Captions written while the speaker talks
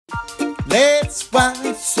Let's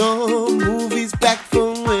watch some movies back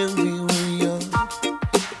from when we were young.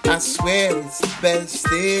 I swear it's the best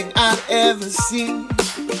thing I've ever seen.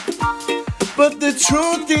 But the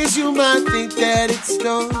truth is you might think that it's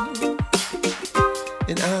done.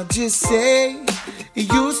 And I'll just say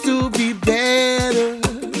it used to be better.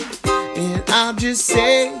 And I'll just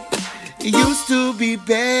say it used to be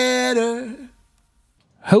better.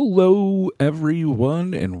 Hello,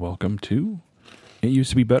 everyone, and welcome to It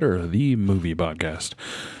Used to Be Better, the movie podcast,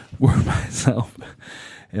 where myself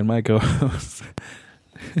and my co-host,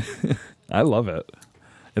 I love it.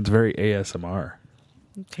 It's very ASMR.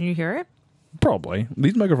 Can you hear it? Probably.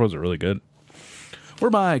 These microphones are really good.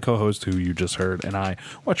 Where my co-host, who you just heard, and I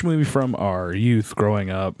watch a movie from our youth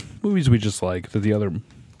growing up, movies we just like that the other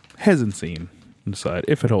hasn't seen, and decide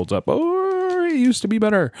if it holds up or it used to be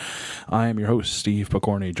better. I am your host, Steve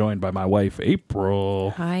Picorni, joined by my wife,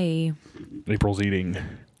 April. Hi. April's eating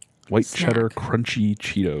white cheddar crunchy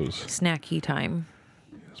Cheetos. Snacky time.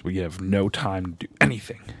 So we have no time to do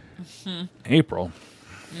anything. Mm-hmm. April,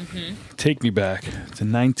 take me back to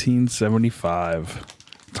 1975.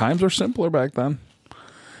 Times were simpler back then.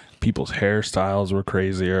 People's hairstyles were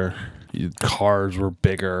crazier. Cars were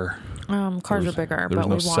bigger. Cars are bigger. There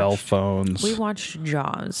was no cell phones. We watched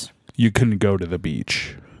Jaws. You couldn't go to the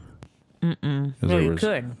beach. No, you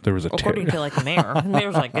could. There was a according to like the mayor. The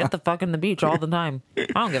mayor's like, get the fuck in the beach all the time. I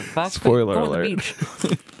don't give a fuck. Spoiler go alert.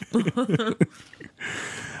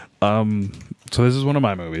 On the beach. So this is one of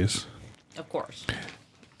my movies. Of course.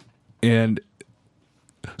 And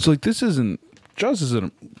so like Jaws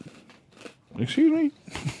isn't, excuse me?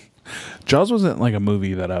 Jaws wasn't like a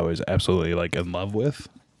movie that I was absolutely like in love with.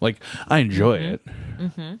 Like I enjoy it,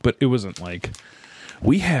 but it wasn't like,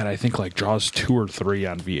 we had, I think, like Jaws 2 or 3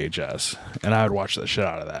 on VHS, and I would watch the shit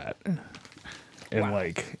out of that. And Wow.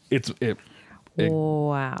 like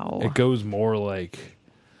Wow. it goes more like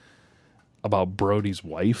about Brody's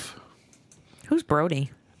wife, Who's Brody?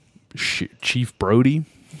 Chief Brody.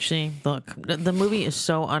 See, look, the movie is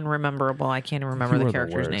so unrememberable. I can't even remember Who the are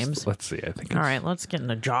characters' worst? names. Let's see. I think. All right, let's get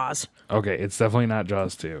into Jaws. Okay, it's definitely not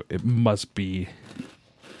Jaws 2. It must be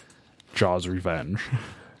Jaws Revenge.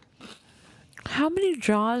 How many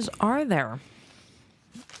Jaws are there?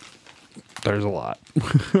 There's a lot.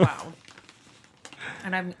 Wow.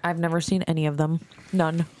 And I've never seen any of them.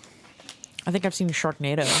 None. I think I've seen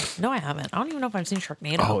Sharknado. No, I haven't. I don't even know if I've seen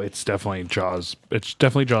Sharknado. Oh, it's definitely Jaws. It's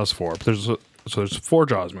definitely Jaws 4. There's 4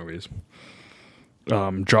 Jaws movies.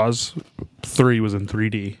 Jaws 3 was in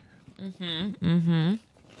 3D.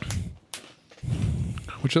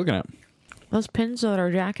 What you looking at? Those pins that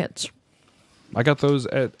are jackets. I got those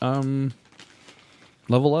at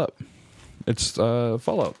Level Up. It's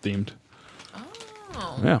Fallout themed.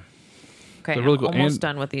 Oh. Yeah, Okay, They're really I'm cool. almost And-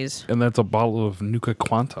 done with these. and that's a bottle of Nuka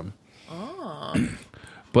Quantum.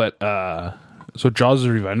 But so Jaws'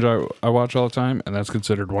 Revenge I watch all the time, and that's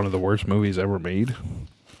considered one of the worst movies ever made.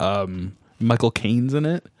 Michael Caine's in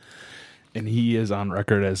it, and he is on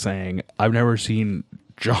record as saying, I've never seen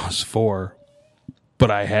Jaws 4, but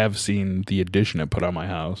I have seen the edition it put on my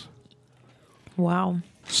house. Wow.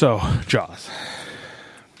 So, Jaws.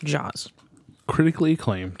 Jaws. Critically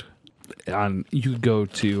acclaimed. You could go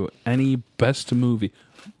to any best movie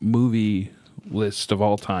list of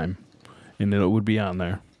all time, and it would be on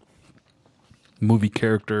there. Movie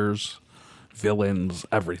characters, villains,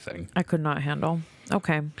 everything. I could not handle.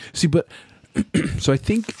 Okay. See, but so I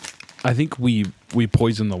think we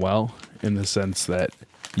poisoned the well in the sense that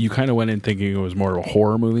you kind of went in thinking it was more of a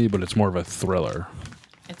horror movie, but it's more of a thriller.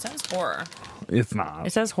 It says horror. It's not.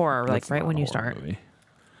 It says horror, like It's right not when a you horror start. movie.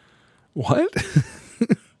 What?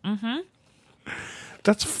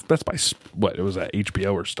 That's by what? It was at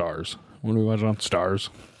HBO or Stars? When we watched on Stars.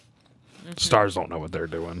 Stars don't know what they're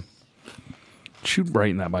doing. Shoot right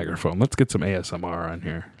in that microphone. Let's get some ASMR on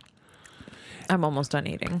here. I'm almost done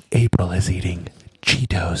eating. April is eating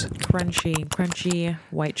Cheetos. Crunchy,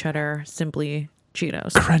 white cheddar, simply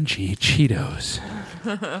Cheetos. Crunchy Cheetos.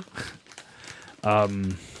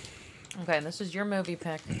 Okay, this is your movie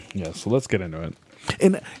pick. Yeah, so let's get into it.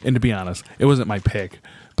 And to be honest, it wasn't my pick,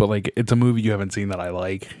 but like it's a movie you haven't seen that I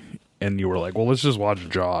like, and you were like, "Well, let's just watch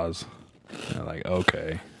Jaws." And I'm like,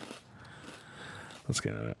 "Okay, let's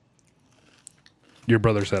get into it." Your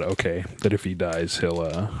brother said, "Okay," that if he dies,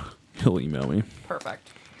 he'll email me. Perfect.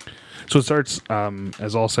 So it starts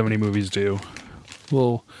as all 70 movies do.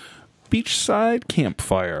 Little beachside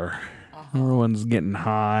campfire. Everyone's getting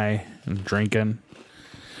high and drinking,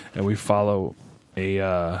 and we follow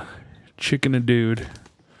a chick and a dude.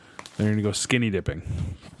 They're gonna go skinny dipping.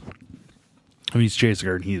 And he's chasing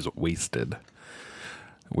her, and he is wasted.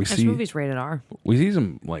 This movie's rated R. We see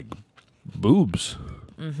some like boobs.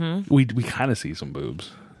 Mm-hmm. We kind of see some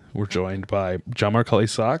boobs. We're joined by John Mark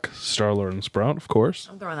Sock, Star-Lord and Sprout, of course.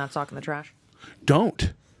 I'm throwing that sock in the trash.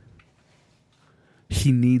 Don't.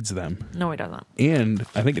 He needs them. No, he doesn't. And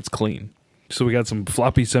I think it's clean. So we got some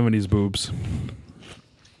floppy 70s boobs.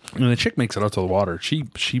 And the chick makes it out to the water. She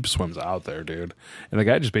swims out there, dude. And the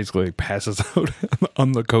guy just basically like, passes out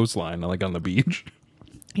on the coastline, like on the beach.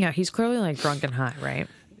 Yeah, he's clearly like drunk and high, right?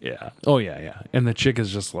 Yeah. Oh, yeah. And the chick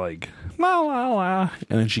is just like, la, la, la.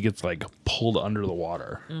 And then she gets like pulled under the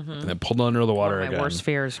water. Mm-hmm. And then pulled under the water One of my again. worst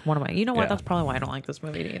fears. You know what? Yeah. That's probably why I don't like this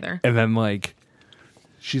movie either. And then like,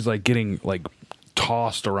 she's like getting like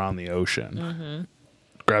tossed around the ocean. Mm-hmm.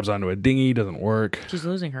 Grabs onto a dinghy, doesn't work. She's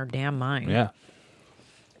losing her damn mind. Yeah.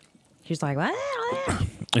 She's like, "Ah."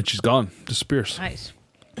 And she's gone. Disappears. Nice.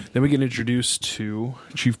 Then we get introduced to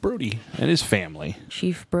Chief Brody and his family.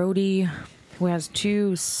 Chief Brody, who has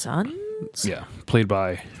 2 sons. Yeah. Played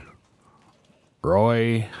by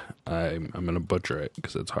Roy. I'm going to butcher it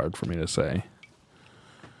because it's hard for me to say.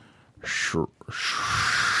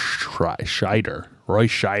 Scheider. Roy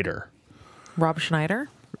Scheider. Rob Schneider.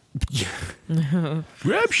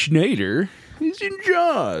 Rob Schneider is in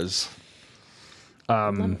Jaws.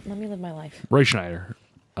 Let me live my life. Roy Schneider.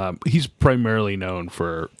 He's primarily known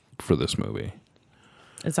for this movie.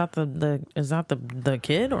 Is that the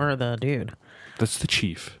kid or the dude? That's the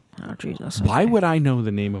chief. Oh Jesus! Why would I know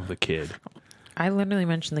the name of the kid? I literally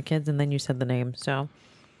mentioned the kids and then you said the name, so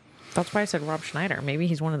that's why I said Rob Schneider. Maybe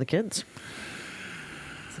he's one of the kids.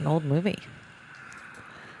 It's an old movie.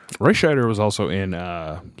 Roy Scheider was also in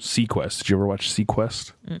Sequest. Did you ever watch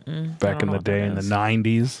Sequest? Back in the day in the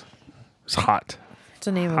 90s. It's hot. It's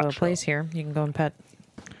the name of a place here. You can go and pet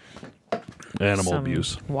Animal some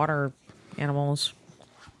abuse. water animals.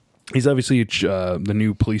 He's obviously the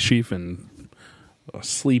new police chief in a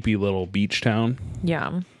sleepy little beach town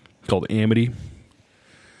Yeah. called Amity.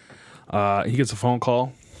 He gets a phone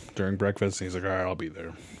call during breakfast, and he's like, all right, I'll be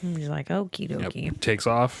there. And he's like, okie dokie. Yep. Takes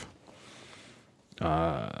off.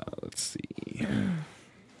 Let's see. And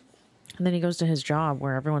then he goes to his job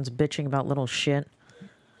where everyone's bitching about little shit.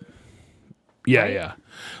 Yeah, Right? yeah.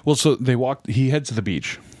 Well, so he heads to the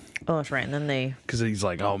beach. Oh, that's right. And then Because he's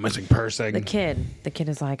like, oh, missing person. the kid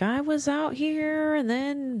is like, I was out here and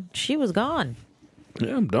then she was gone.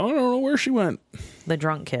 Yeah, I don't know where she went. The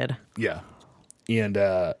drunk kid. Yeah. And,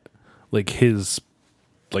 like, his,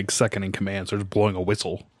 like, second in command starts blowing a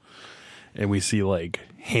whistle. And we see, like,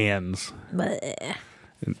 hands Bleh.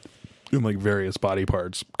 and like, various body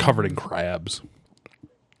parts covered in crabs.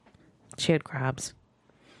 She had crabs.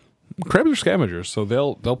 Crabs are scavengers, so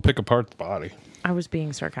they'll pick apart the body. I was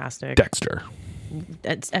being sarcastic. Dexter.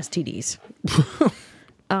 It's STDs.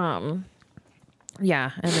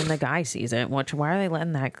 Yeah, and then the guy sees it. Why are they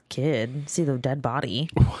letting that kid see the dead body?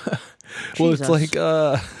 Well, it's Jesus. like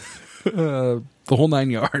the whole 9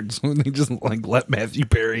 yards when they just like let Matthew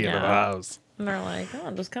Perry into the Yeah. house. And they're like,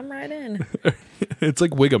 oh, just come right in. It's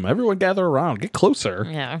like Wiggum. Everyone gather around. Get closer.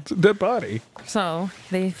 Yeah. It's a dead body. So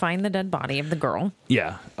they find the dead body of the girl.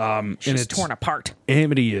 Yeah. And She's it's torn apart.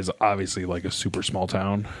 Amity is obviously like a super small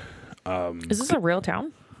town. Is this a real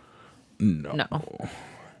town? No. No.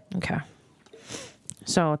 Okay.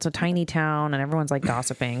 So it's a tiny town, and everyone's like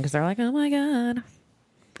gossiping because they're like, "Oh my god!"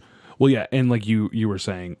 Well, yeah, and like you were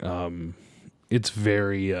saying, it's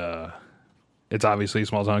very, it's obviously a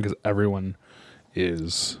small town because everyone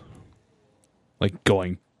is like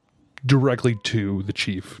going directly to the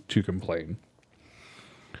chief to complain.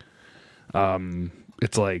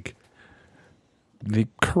 It's like the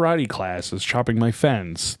karate class is chopping my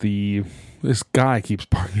fence. This guy keeps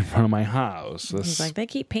parking in front of my house. He's like, "They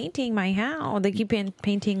keep painting my house. They keep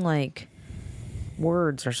painting like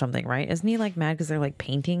words or something, right? Isn't he like mad because they're like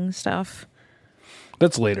painting stuff?"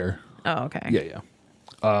 That's later. Oh, okay. Yeah.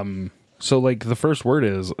 So like the first word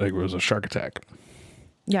is like it was a shark attack.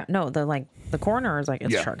 Yeah. No, the coroner is like,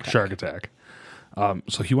 it's shark attack. Shark attack.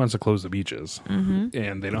 So he wants to close the beaches, and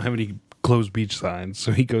they don't have any closed beach signs.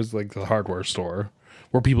 So he goes like to the hardware store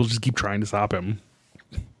where people just keep trying to stop him.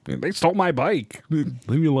 They stole my bike. Leave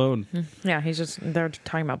me alone. Yeah, they're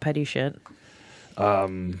talking about petty shit.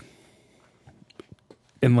 And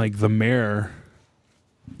like the mayor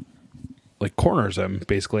like corners him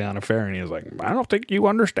basically on a fair, and he's like, I don't think you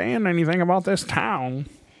understand anything about this town.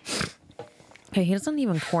 Hey, he doesn't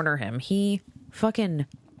even corner him. He fucking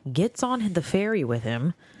gets on the ferry with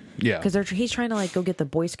him. Yeah. Because he's trying to like go get the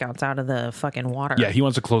Boy Scouts out of the fucking water. Yeah, he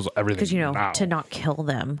wants to close everything Because, now. to not kill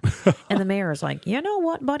them. And the mayor is like, you know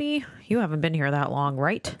what, buddy? You haven't been here that long,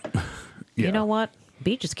 right? Yeah. You know what?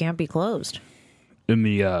 Beaches can't be closed. And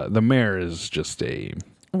the mayor is just a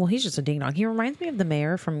Well, he's just a ding dong. He reminds me of the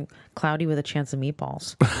mayor from Cloudy with a Chance of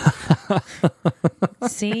Meatballs.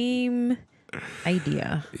 Same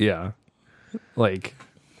idea. Yeah. Like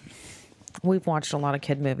We've watched a lot of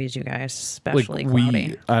kid movies, you guys, especially like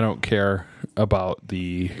Cloudy. I don't care about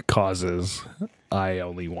the causes. I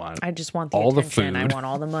only want I just want the all attention. the I food. want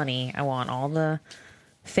all the money. I want all the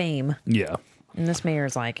fame. Yeah. And this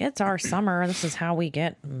mayor's like, it's our summer. This is how we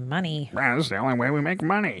get money. That's the only way we make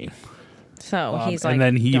money. So he's like, and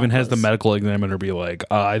then he even has the "Don't medical examiner be like,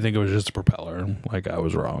 I think it was just a propeller. Like, I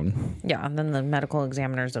was wrong. Yeah, and then the medical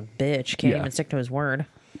examiner's a bitch. Can't Yeah. even stick to his word.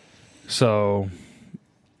 So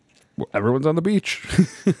everyone's on the beach.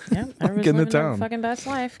 Yeah, everyone's in the living their town. fucking best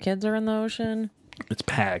life. Kids are in the ocean. It's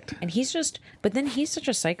packed. And but then he's such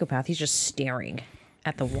a psychopath. He's just staring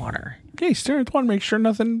at the water. Yeah, he's staring at the water, make sure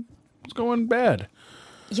nothing's going bad.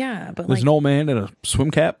 Yeah, but There's like, an old man in a swim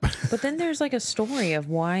cap. but then there's like a story of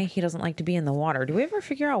why he doesn't like to be in the water. Do we ever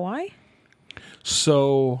figure out why?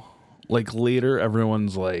 So, like, later,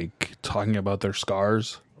 everyone's like talking about their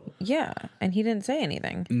scars. Yeah, and he didn't say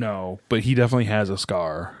anything. No, but he definitely has a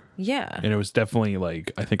scar. Yeah. And it was definitely,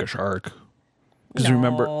 like, I think a shark. Because No,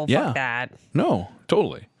 remember. fuck Yeah. that. No,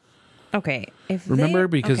 totally. Okay, if Remember, they,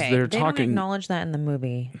 because okay, they're they talking- don't acknowledge that in the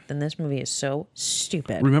movie, then this movie is so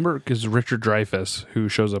stupid. Remember, because Richard Dreyfuss, who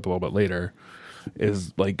shows up a little bit later,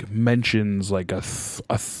 is like mentions like a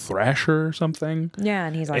thrasher or something. Yeah,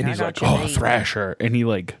 and he's like, And I he's got like, you oh, beat." thrasher. And he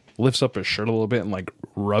like lifts up his shirt a little bit and like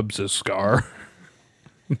rubs his scar.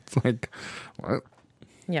 It's like, what?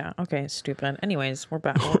 Yeah, okay, stupid. Anyways, we're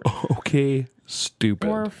back. Okay, stupid.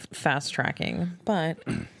 We're fast tracking, but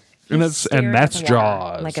and he's that's staring at the water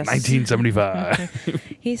Jaws, like a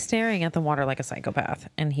 1975. he's staring at the water like a psychopath,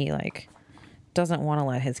 and he like doesn't want to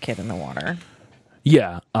let his kid in the water.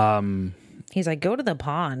 Yeah. He's like, go to the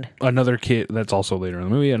pond. Another kid. That's also later in the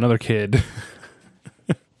movie. Another kid.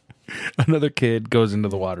 Another kid goes into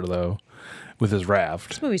the water though, with his raft.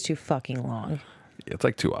 This movie's too fucking long. It's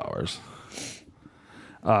like 2 hours.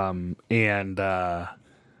 And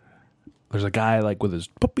there's a guy like with his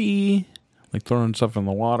puppy, like throwing stuff in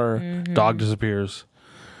the water. Mm-hmm. Dog disappears.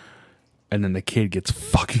 And then the kid gets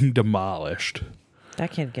fucking demolished.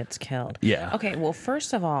 That kid gets killed. Yeah. Okay, well,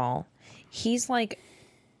 first of all, he's like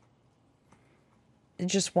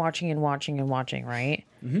just watching and watching and watching, right?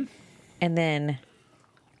 Mm-hmm. And then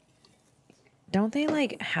don't they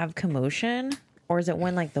like have commotion? Or is it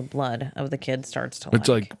when like the blood of the kid starts to It's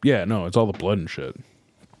like, yeah, no, it's all the blood and shit.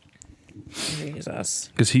 Jesus.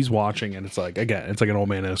 Because he's watching and it's like, again, it's like an old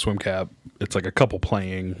man in a swim cap. It's like a couple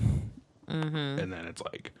playing. Mm-hmm. And then it's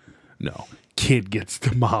like, no, kid gets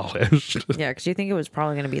demolished. Yeah, because you think it was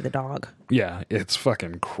probably going to be the dog. Yeah, it's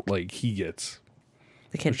fucking, like, he gets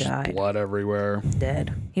The kid just died. blood everywhere.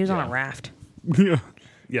 Dead. He was on Yeah. a raft. Yeah.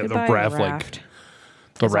 Yeah, Goodbye, the raft, like, raft.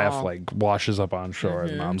 the is raft, all- like, washes up on shore. Mm-hmm.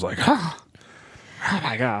 And mom's like, oh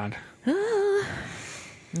my God.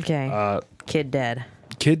 Okay. Kid dead.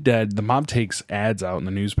 Kid dead. The mom takes ads out in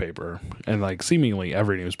the newspaper, and like seemingly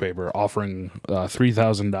every newspaper offering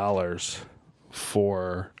 $3,000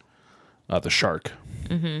 for the shark.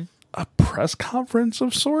 Mm-hmm. A press conference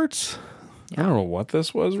of sorts. I don't know what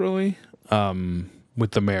this was really.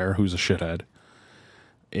 With the mayor, who's a shithead,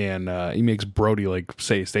 and he makes Brody like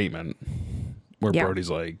say a statement where Yeah. Brody's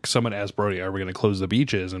like, someone asked Brody, "Are we going to close the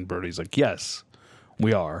beaches?" And Brody's like, "Yes,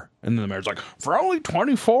 we are." And then the mayor's like, "For only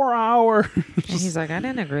 24 hours." And he's like, I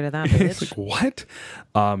didn't agree to that, It's bitch. like, what?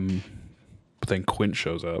 But then Quint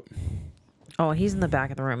shows up. Oh, he's in the back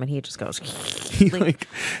of the room, and he just goes, He Like,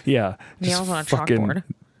 yeah. nails just on a fucking- chalkboard.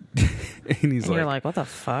 And he's And like, you're like, what the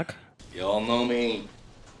fuck? You all know me,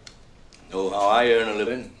 know how I earn a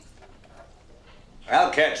living.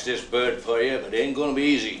 I'll catch this bird for you, but it ain't gonna be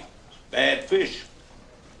easy. It's bad fish.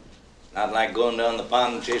 Not like going down the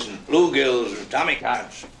pond chasing bluegills or tommy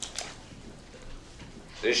carps.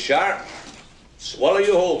 This shark, swallow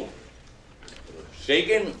you whole.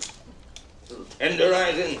 Shaking,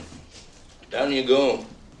 tenderizing, down you go.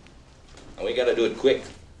 And we gotta do it quick.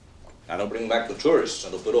 That'll bring back the tourists.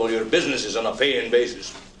 That'll put all your businesses on a paying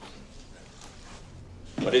basis.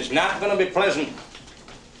 But it's not gonna be pleasant.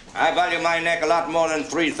 I value my neck a lot more than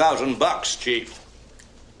 $3,000, Chief.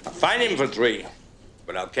 I'll find him for 3,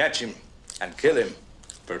 but I'll catch him and kill him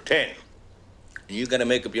for 10. And you gotta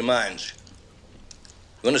make up your minds.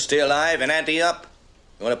 You wanna stay alive and ante up?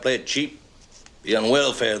 You wanna play it cheap? Be on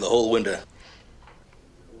welfare the whole winter.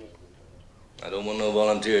 I don't want no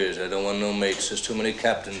volunteers. I don't want no mates. There's too many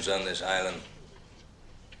captains on this island.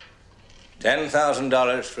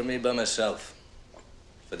 $10,000 for me by myself.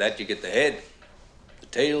 For that, you get the head, the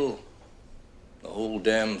tail, the whole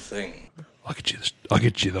damn thing. I'll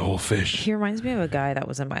get you the whole fish. He reminds me of a guy that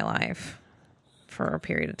was in my life for a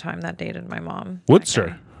period of time that dated my mom. Woodster. That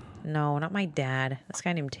guy. No, not my dad. This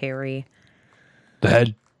guy named Terry. The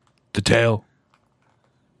head, the tail,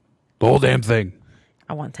 the whole damn thing.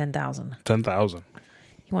 I want 10,000. 10,000.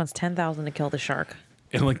 He wants 10,000 to kill the shark.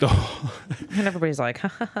 And like the whole, And everybody's like, ha,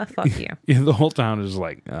 ha, ha, fuck you. yeah, the whole town is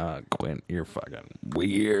like, Quinn, you're fucking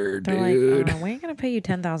weird, They're dude. like, we ain't going to pay you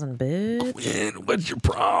 10,000, bitch. Quinn, what's your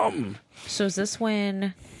problem? So is this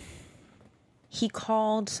when he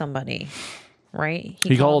called somebody, right?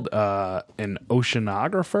 He called an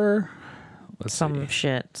oceanographer. Let's some see.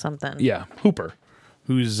 shit, something. Yeah, Hooper,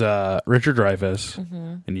 who's Richard Dreyfuss,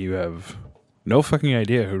 and you have no fucking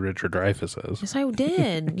idea who Richard Dreyfuss is. Yes, I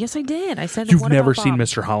did. Yes, I did. I said, You've what never about seen Bob?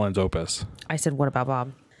 Mr. Holland's Opus. I said, what about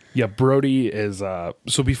Bob? Yeah, Brody is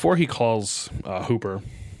so before he calls Hooper,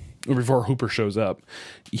 or before Hooper shows up,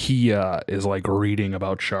 he is like reading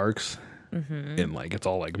about sharks, and like it's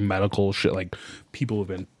all like medical shit, like people have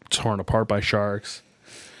been torn apart by sharks,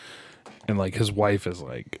 and like his wife is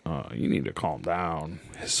like, you need to calm down.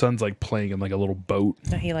 His son's like playing in like a little boat,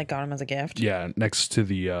 That he like got him as a gift. yeah, next to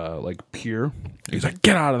the like pier. He's like,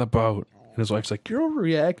 get out of the boat. And his wife's like, you're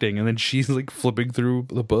overreacting. And then she's like flipping through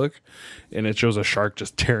the book, and it shows a shark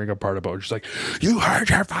just tearing apart a boat. She's like, you heard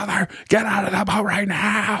your father. Get out of the boat right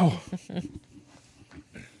now.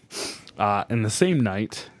 And the same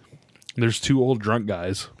night, there's two old drunk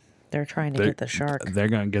guys. They're trying to get the shark. They're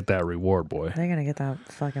going to get that reward, boy. They're gonna get that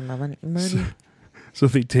fucking money. So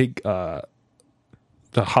they take the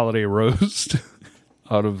holiday roast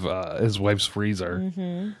out of his wife's freezer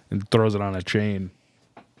and throws it on a chain.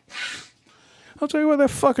 I'll tell you what, that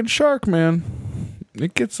fucking shark, man,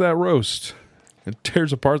 it gets that roast. It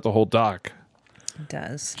tears apart the whole dock. It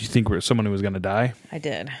does. Do you think we're someone who was going to die? I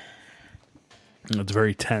did. It's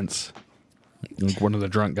very tense. Like one of the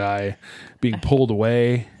drunk guy being pulled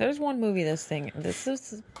away. There's one movie. This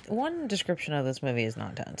is one description of this movie is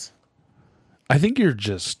not tense. I think you're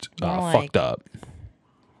just More like- fucked up.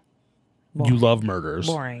 You love murders.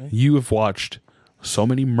 Boring. You have watched so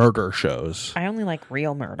many murder shows. I only like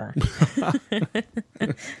real murder,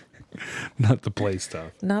 Not the play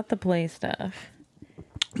stuff. not the play stuff.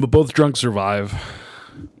 But both drunks survive.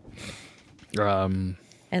 And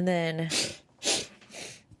then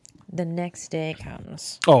the next day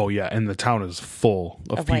comes Oh yeah, and the town is full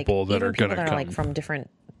of like people that even are people gonna that come. are like from different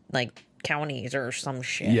like counties or some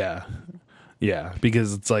shit. Yeah, yeah,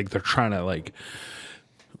 because it's like they're trying to like.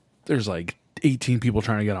 There's like 18 people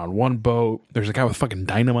trying to get on one boat. There's a guy with fucking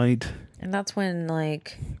dynamite. And that's when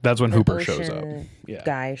like That's when the Hooper shows up. ocean Yeah,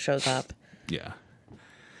 guy shows up. yeah,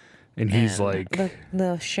 and he's And like,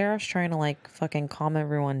 the sheriff's trying to like fucking calm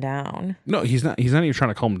everyone down. no, he's not. He's not even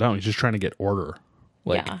trying to calm him down. He's just trying to get order.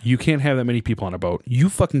 Like, Yeah. you can't have that many people on a boat. You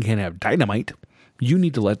fucking can't have dynamite. You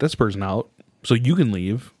need to let this person out so you can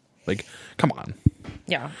leave. Like, come on.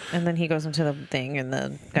 Yeah. And then he goes into the thing and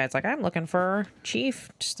the guy's like, I'm looking for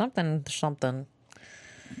Chief something.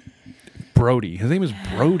 Brody. His name is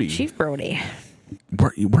Brody. Chief Brody.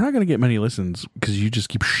 We're not going to get many listens because you just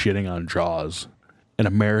keep shitting on Jaws, an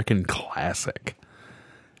American classic.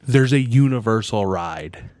 There's a Universal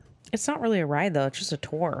ride. It's not really a ride though, it's just a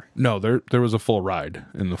tour. No, there was a full ride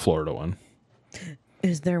in the Florida one.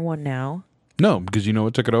 Is there one now? No, because you know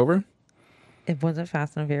what took it over? It wasn't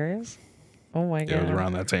Fast and Furious? Oh my god. It was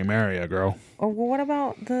around that same area, girl. Or what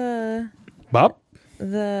about the Bob?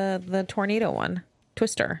 tornado one?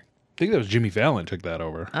 Twister. I think that was Jimmy Fallon took that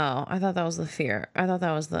over. Oh, I thought that was the fear. I thought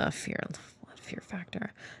that was the fear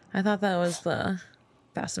factor. I thought that was the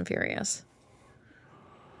Fast and Furious.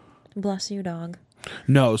 Bless you, dog.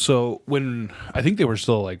 No, so when I think they were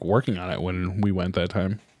still like working on it when we went that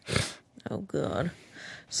time. Oh, good.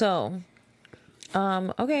 So,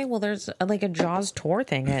 okay, well, there's like a Jaws tour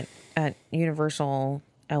thing at Universal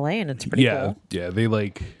LA, and it's pretty cool. Yeah, they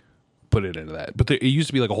like put it into that. But it used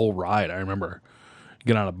to be like a whole ride. I remember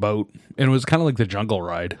get on a boat, and it was kind of like the jungle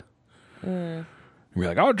ride. And we're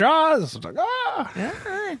like, oh, Jaws! It's like,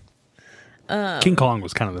 ah. King Kong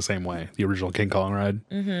was kind of the same way. The original King Kong ride,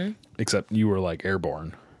 except you were like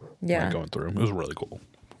airborne, Yeah. like, going through. It was really cool.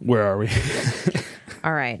 Where are we?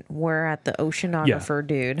 All right, we're at the oceanographer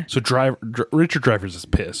dude. So Richard Dreyfuss is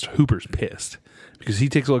pissed. Hooper's pissed because he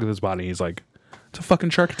takes a look at this body. And he's like, it's a fucking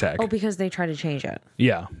shark attack. Oh, because they try to change it.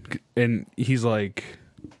 Yeah, and he's like,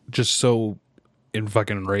 just so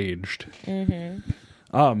fucking enraged.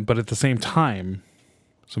 But at the same time,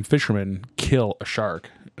 some fishermen kill a shark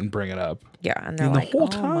and bring it up. Yeah, and they're And like, the whole oh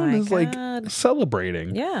town my is God. like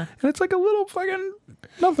celebrating. Yeah. And it's like a little fucking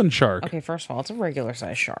nothing shark. Okay, first of all, it's a regular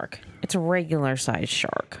size shark. It's a regular size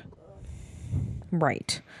shark.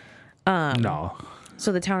 Right. No.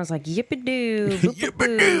 So the town is like, yippee-doo,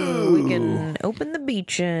 boop-boop-boo. We can open the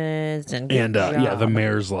beaches and get a Yeah, the job.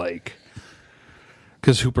 mayor's like,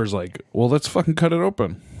 because Hooper's like, well, let's fucking cut it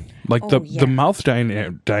open. Like Oh, the yeah. mouth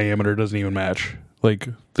diameter doesn't even match. Like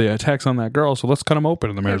the attacks on that girl, so let's cut him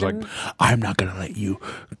open. And the mayor's like, I'm not gonna let you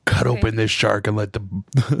cut open this shark and let the.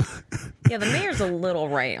 Yeah, the mayor's a little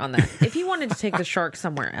right on that. If you wanted to take the shark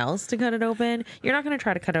somewhere else to cut it open, you're not going to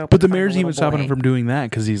try to cut it open. But the in front of mayor's a even little stopping boy. him from doing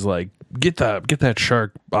that because he's like, get that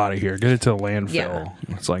shark out of here, get it to the landfill. Yeah.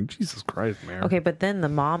 It's like, Jesus Christ, mayor. Okay, but then the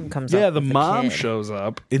mom comes up. Yeah, the with mom kid. shows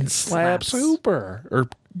up and slaps Slaps. Hooper or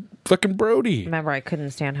fucking Brody. Remember, I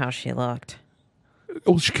couldn't stand how she looked.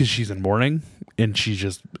 Oh, because she's in mourning, and she's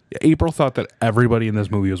just. April thought that everybody in this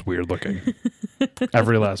movie was weird looking.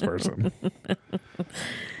 Every last person.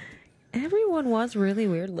 Everyone was really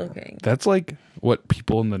weird looking. That's like what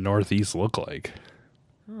people in the Northeast look like.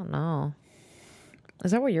 Oh no,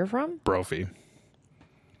 is that where you're from? Brophy.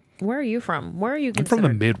 Where are you from? Where are you I'm from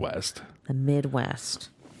considered? the Midwest. The Midwest.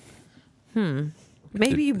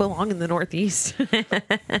 Maybe you belong in the Northeast.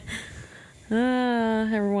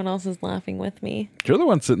 Everyone else is laughing with me. You're the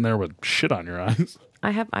one sitting there with shit on your eyes.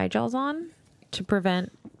 I have eye gels on to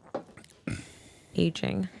prevent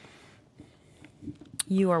aging.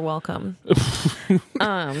 You are welcome.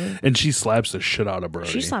 And she slaps the shit out of Brody.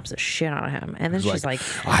 She slaps the shit out of him. And then she's like,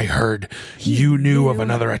 I heard you knew of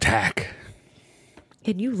another attack.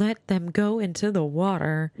 can you let them go into the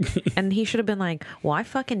water? And he should have been like, well, I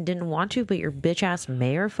fucking didn't want to, but your bitch ass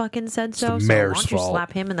mayor fucking said so. the So why mayor's don't you fault.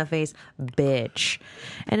 slap him in the face, bitch?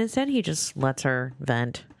 And instead he just lets her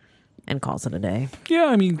vent and calls it a day. Yeah,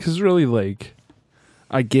 I mean, because really, like,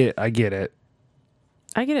 I get it.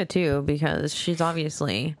 I get it too, because she's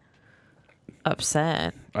obviously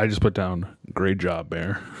upset. I just put down, great job,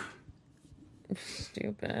 Bear.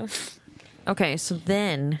 Stupid. Okay, so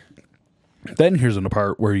then Then here's a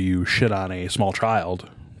part where you shit on a small child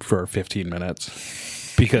for 15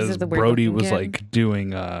 minutes because Is it the weird Brody looking was kid? like doing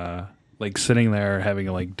like sitting there having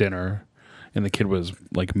like dinner, and the kid was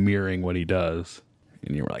like mirroring what he does,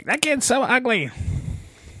 and you were like, that kid's so ugly.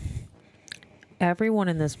 everyone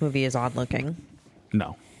in this movie is odd looking.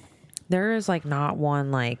 No. There is like not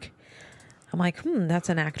one like I'm like, that's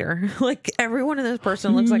an actor. Like everyone in this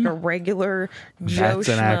person looks like a regular Joe That's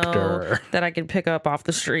an Schmo actor. that I could pick up off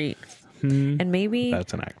the street. And maybe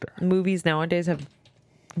That's an actor. movies nowadays have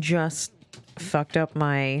just fucked up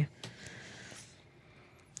my.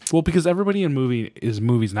 Well, because everybody in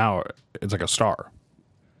movies now, it's like a star.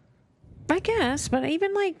 I guess, but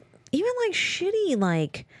even like shitty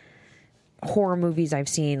like horror movies I've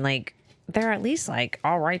seen, like they're at least like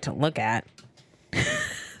all right to look at.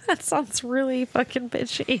 That sounds really fucking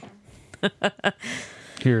bitchy.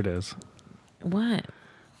 Here it is. What?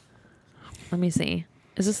 Let me see.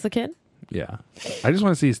 Is this the kid? Yeah. I just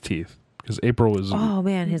want to see his teeth because April was Oh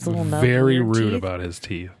man, his little nub very weird rude teeth. about his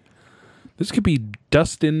teeth. This could be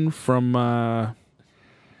Dustin from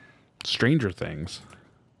Stranger Things.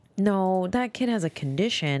 No, that kid has a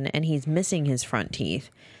condition and he's missing his front teeth.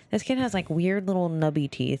 This kid has like weird little nubby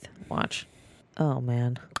teeth. Watch. Oh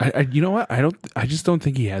man, I you know what? I just don't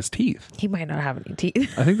think he has teeth. he might not have any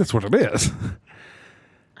teeth. I think that's what it is.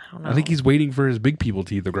 I don't know. I think he's waiting for his big people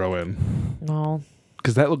teeth to grow in No,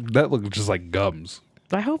 because that looked just like gums.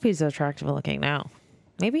 I hope he's attractive looking now.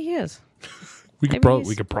 Maybe he is. We Maybe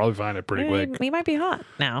could probably find it pretty Maybe quick. he might be hot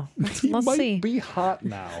now. Let's He might see. be hot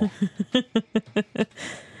now.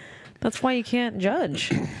 That's why you can't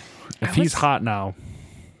judge. If he's hot now,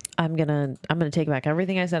 I'm gonna take back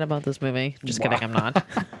everything I said about this movie. Just kidding, I'm not.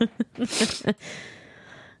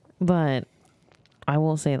 But I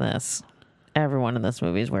will say this: everyone in this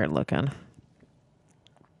movie is weird looking.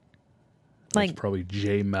 it's Like, probably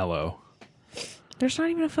Jay Mello. there's not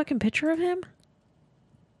even a fucking picture of him.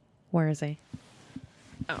 Where is he?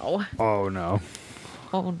 Oh, Oh no,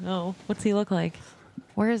 oh no! What's he look like?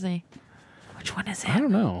 Where is he? Which one is I him?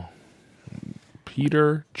 don't know.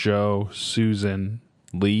 Peter, Joe, Susan,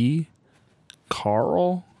 Lee,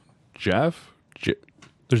 Carl, Jeff.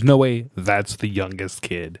 There's no way that's the youngest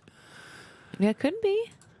kid. Yeah, it could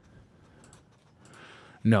be.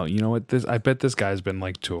 No, you know what? I bet this guy's been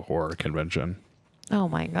like to a horror convention. Oh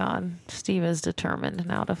my god. Steve is determined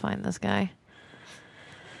now to find this guy.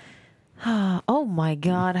 Oh my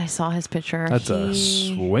god, I saw his picture. That's a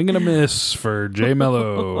swing and a miss for Jay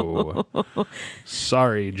Mello.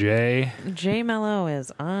 Sorry, Jay. Jay Mello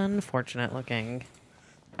is unfortunate looking.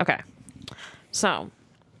 Okay. So,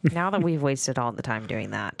 now that we've wasted all the time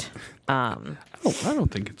doing that. I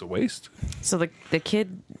don't think it's a waste. So the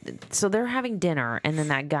kid, so they're having dinner and then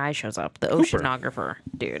that guy shows up, the Hooper. oceanographer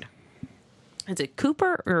dude. Is it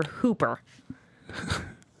Cooper or Hooper?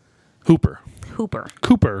 Hooper. Hooper.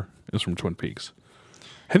 Cooper is from Twin Peaks.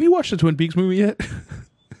 Have you watched the Twin Peaks movie yet?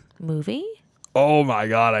 Movie? Oh my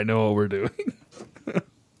god, I know what we're doing.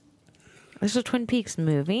 There's a Twin Peaks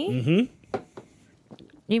movie? Mm-hmm.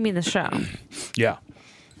 You mean the show? Yeah.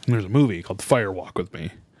 There's a movie called Fire Walk with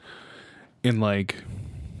Me. And like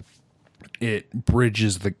it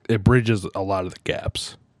bridges a lot of the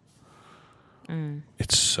gaps.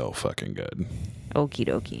 It's so fucking good. Okie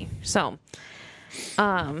dokie. So,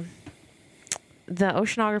 the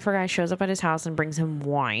oceanographer guy shows up at his house and brings him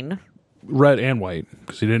wine. Red and white,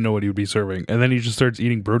 because he didn't know what he would be serving. And then he just starts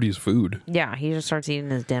eating Brody's food. Yeah, he just starts eating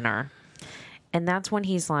his dinner. And that's when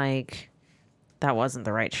he's like, that wasn't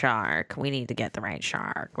the right shark. We need to get the right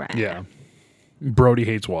shark. Yeah. Brody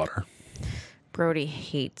hates water. Brody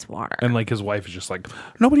hates water. And like his wife is just like,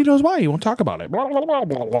 nobody knows why. He won't talk about it. Blah, blah, blah,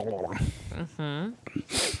 blah, blah, blah.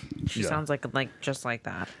 She sounds like just like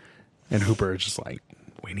that. And Hooper is just like,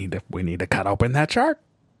 we need to cut open that shark.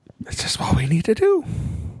 It's just what we need to do.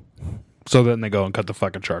 So then they go and cut the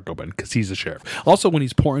fucking shark open because he's the sheriff. Also, when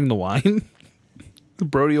he's pouring the wine,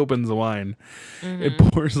 Brody opens the wine. It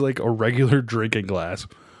pours like a regular drinking glass,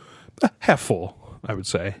 half full, I would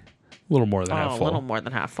say. A little more than half full. A little more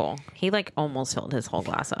than half full. He like almost filled his whole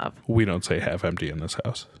glass up. We don't say half empty in this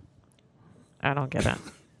house. I don't get it.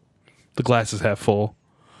 The glass is half full.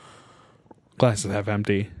 Glass is half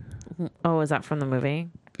empty. Oh, is that from the movie?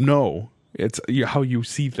 No, it's how you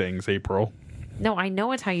see things, April. No, I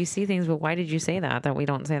know it's how you see things, but why did you say that we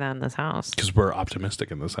don't say that in this house? Because we're optimistic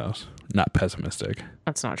in this house, not pessimistic.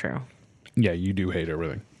 That's not true. Yeah, you do hate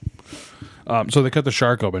everything. So they cut the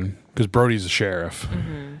shark open because Brody's the sheriff,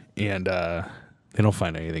 and they don't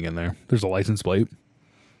find anything in there. There's a license plate.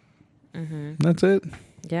 That's it.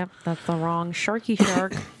 Yep, that's the wrong sharky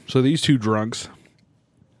shark. So these two drunks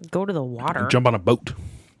Go to the water. jump on a boat,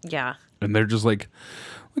 Yeah. and they're just like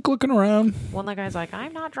looking around. One of the guys like,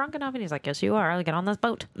 I'm not drunk enough, and he's like, yes, you are. Get on this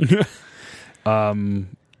boat.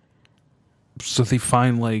 So they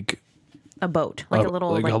find like A boat, like a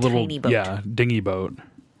little tiny boat. Yeah, dinghy boat.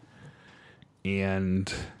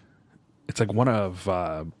 And it's like one of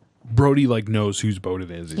Brody like knows whose boat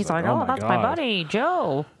it is. He's like, oh, that's my buddy,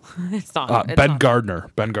 Joe. It's not. It's Ben not. Gardner.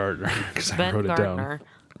 Ben Gardner. Because I Ben wrote Gardner.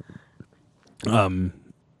 it down.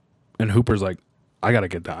 And Hooper's like, I gotta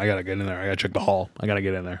get down. I gotta get in there. I gotta check the hull. I gotta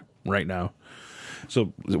get in there right now.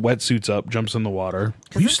 So wetsuits up, jumps in the water.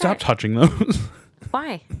 Will you stop touching those?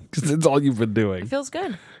 Why? Because that's all you've been doing. It feels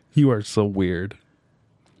good. You are so weird.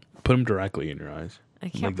 Put them directly in your eyes. I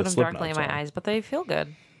can't Like put the them directly in Slipknot my song. eyes, but they feel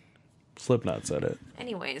good. Slipknot said it.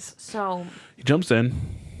 Anyways, so He jumps in.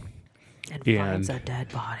 and And- finds a dead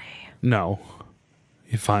body, No.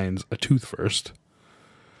 He finds a tooth first.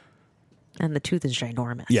 and the tooth is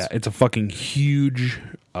ginormous. Yeah, it's a fucking huge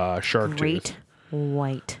shark great tooth.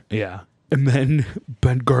 white. Yeah. And then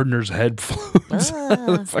Ben Gardner's head floats out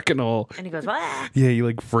of the fucking hole. And he goes, ah! Yeah, he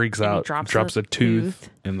like freaks And he out. drops a the tooth tooth.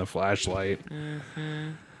 in the flashlight.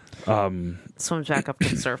 Swims back up to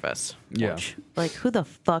the surface. Yeah. Which, like, who the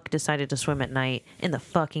fuck decided to swim at night in the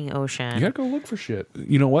fucking ocean? You gotta go look for shit.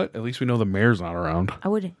 You know what? At least we know the mayor's not around. I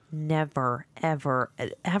would never, ever,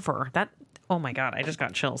 ever. That. Oh my god! I just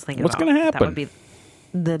got chills thinking What's about gonna That happen? would be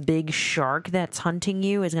the big shark that's hunting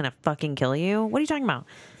you is gonna fucking kill you. What are you talking about?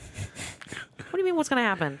 What do you mean? What's gonna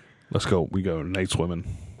happen? Let's go. We go night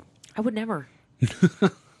swimming. I would never.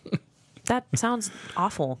 That sounds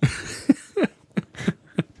awful.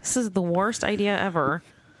 This is the worst idea ever.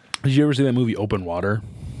 Did you ever see that movie Open Water?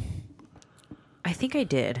 I think I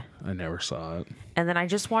did. I never saw it. And then I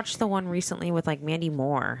just watched the one recently with like Mandy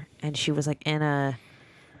Moore, and she was like in a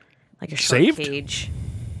shark Saved? cage.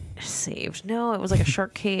 Saved? No, it was like a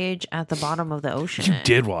shark cage at the bottom of the ocean. You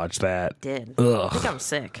did watch that. Did. Ugh. I think I was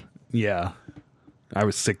sick. Yeah. I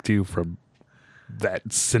was sick too from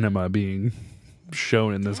that cinema being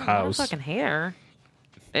shown in this I house. fucking hair.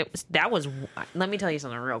 Let me tell you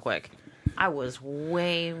something real quick. I was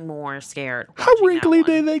way more scared. How watching that wrinkly one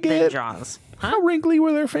did they than get? Jaws. How wrinkly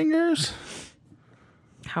were their fingers?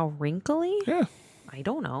 How wrinkly? Yeah. I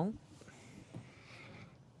don't know.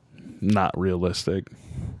 Not realistic.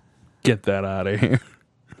 Get that out of here.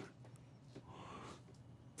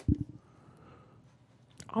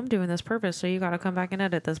 I'm doing this purpose, so you got to come back and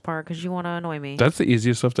edit this part because you want to annoy me. That's the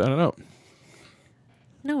easiest stuff to edit out.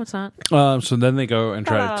 No, it's not. So then they go and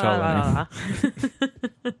try to tell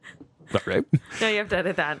them. Right? No, you have to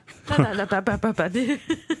edit that.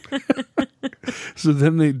 So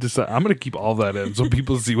then they decide, I'm going to keep all that in so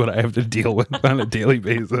people see what I have to deal with on a daily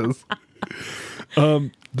basis.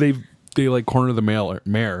 they like corner the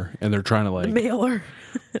mayor, and they're trying to like Mailer.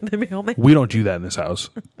 The mailman. we don't do that in this house.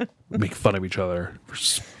 Make fun of each other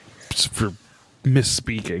for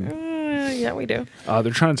misspeaking. Yeah, we do.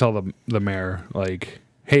 They're trying to tell the mayor like,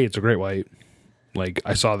 hey, it's a great white. Like,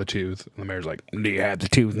 I saw the tooth. And the mayor's like, do you have the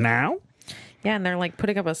tooth now? Yeah, and they're like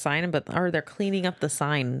putting up a sign, or they're cleaning up the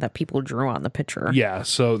sign that people drew on the picture. Yeah,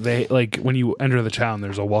 so they like when you enter the town,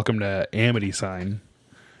 there's a welcome to Amity sign.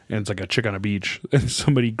 And it's like a chick on a beach, and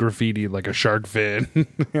somebody graffitied like a shark fin,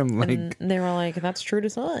 and like And they were like, "That's true to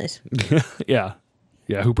size." yeah.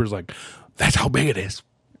 Hooper's like, that's how big it is.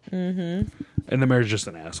 Mm-hmm. And the mayor's just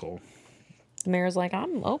an asshole. The mayor's like,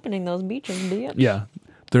 "I'm opening those beaches, bitch." Yeah,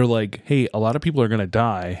 they're like, hey, a lot of people are gonna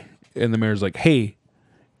die, and the mayor's like, hey,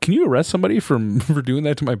 can you arrest somebody for doing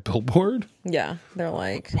that to my billboard? Yeah, they're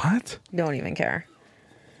like, What? don't even care.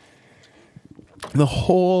 The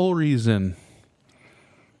whole reason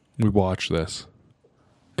we watch this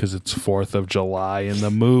because it's 4th of July in the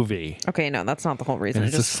movie. Okay, no, that's not the whole reason. And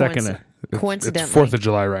it's the just second. coincidentally. It's 4th of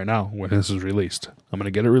July right now when this is released. I'm going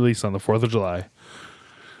to get it released on the 4th of July.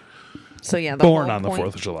 So yeah, the Born whole on the point-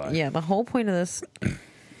 4th of July. Yeah, the whole point of this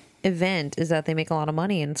event is that they make a lot of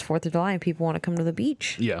money, and it's 4th of July, and people want to come to the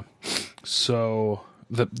beach. Yeah. So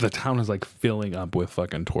the town is like filling up with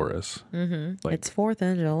fucking tourists. Mm-hmm. Like, It's 4th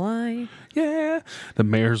of July. yeah. The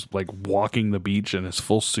mayor's like walking the beach in his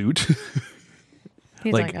full suit.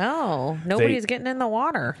 He's Like, like, oh, nobody's getting in the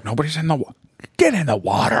water. Nobody's in the get in the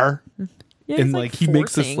water. Yeah, And he's, like he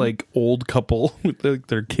makes this forcing. like old couple with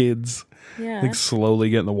their kids Yeah, like slowly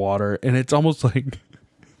get in the water, and it's almost like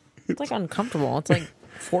it's like uncomfortable. It's like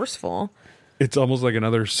forceful. it's almost like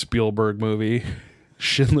another Spielberg movie,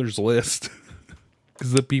 Schindler's List,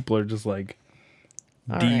 because the people are just like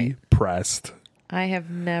All right. depressed. I have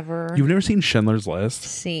never You've never seen Schindler's List?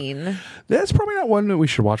 seen That's probably not one that we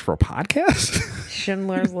should watch for a podcast.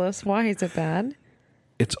 Schindler's List. Why is it bad?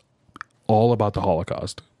 It's all about the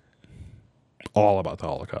Holocaust. All about the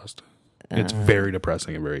Holocaust. It's very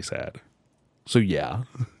depressing and very sad. So yeah,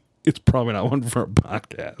 it's probably not one for a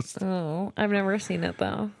podcast. Oh, I've never seen it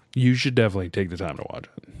though. You should definitely take the time to watch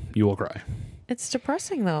it. You will cry. It's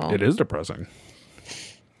depressing though. It is depressing.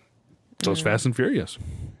 So it's Fast and Furious.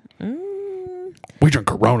 We drink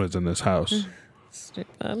Coronas in this house.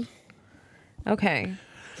 Stupid. Okay.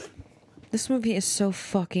 This movie is so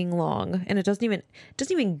fucking long, and it doesn't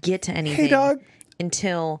even get to anything. dog.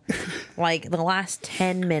 Until like the last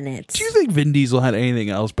 10 minutes. Do you think Vin Diesel had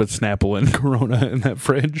anything else but Snapple and Corona in that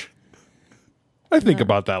fridge? I think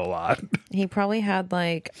about that a lot. He probably had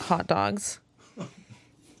like hot dogs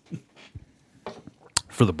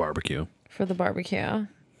For the barbecue. for the barbecue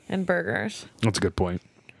and burgers. That's a good point.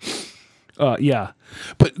 Yeah.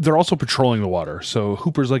 But they're also patrolling the water. So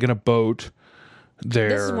Hooper's like in a boat.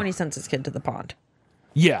 This is when he sends his kid to the pond.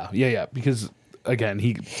 Yeah. Because again,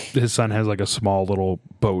 his son has like a small little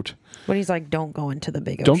boat. But he's like, don't go into the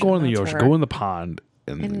big ocean. Don't go in the That's ocean. where- Go in the pond.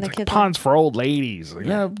 And And it's the like, kid's pond's for old ladies. Like,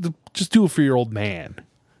 yeah, just do it for your old man.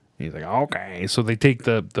 And he's like, okay. So they take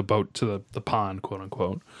the boat to the pond, quote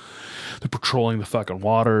unquote. They're patrolling the fucking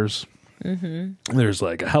waters. Mm-hmm. There's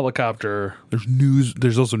like a helicopter. There's news.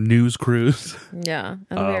 There's also news crews. Yeah.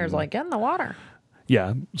 And the mayor's like, get in the water.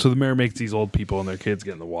 Yeah. So the mayor makes these old people and their kids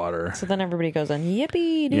get in the water. So then everybody goes on,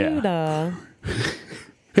 yippee doo da.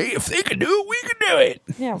 Hey, if they can do it, we can do it.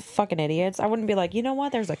 Yeah, fucking idiots. I wouldn't be like, you know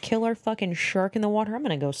what? There's a killer fucking shark in the water. I'm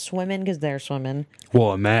going to go swimming because they're swimming.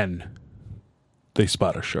 Well, and then they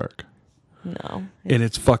spot a shark. No. And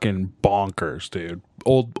it's fucking bonkers, dude.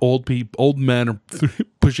 Old men are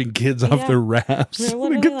pushing kids off Yeah. their rafts. They're They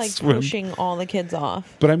literally can like swim. pushing all the kids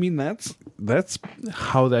off. But I mean, that's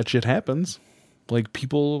how that shit happens. Like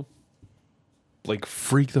people, like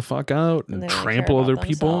freak the fuck out and They don't trample care other about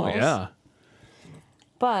people. themselves. Yeah,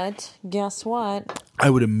 But guess what? I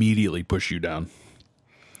would immediately push you down.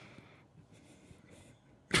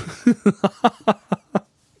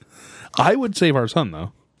 I would save our son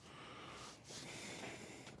though.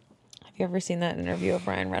 Have you ever seen that interview of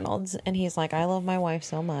Ryan Reynolds? And he's like, I love my wife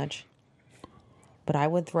so much, but I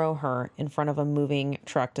would throw her in front of a moving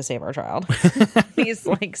truck to save our child. He's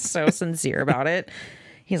like so sincere about it.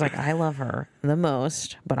 He's like, I love her the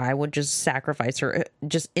most, but I would just sacrifice her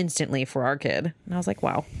just instantly for our kid. And I was like,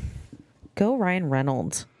 wow, go Ryan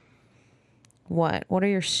Reynolds. What? What are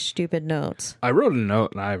your stupid notes? I wrote a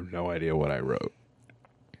note and I have no idea what I wrote.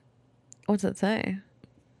 What's it say?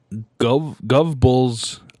 Gov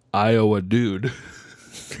Bulls Iowa dude.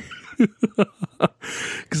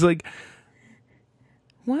 Because like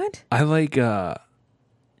What? I like I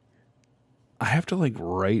have to like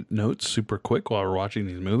write notes super quick while we're watching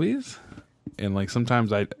these movies. And like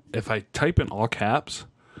sometimes if I type in all caps,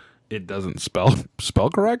 it doesn't spell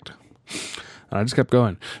correct. And I just kept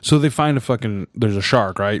going. So they find there's a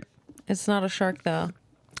shark, right? It's not a shark though.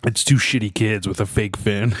 It's two shitty kids with a fake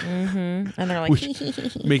fin. And they're like, Which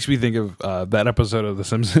makes me think of that episode of The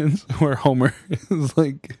Simpsons where Homer is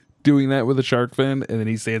like doing that with a shark fin, and then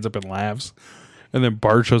he stands up and laughs, and then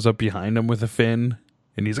Bart shows up behind him with a fin,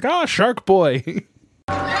 and he's like, "Oh, Shark Boy!"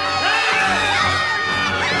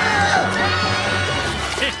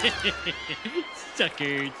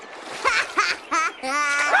 Suckers.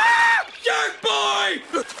 Shark Boy!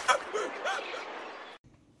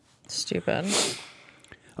 stupid.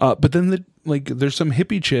 But then there's some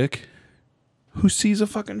hippie chick who sees a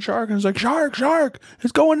fucking shark and is like, shark,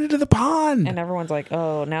 it's going into the pond. And everyone's like,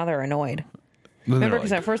 oh, now they're annoyed. Then Remember, they're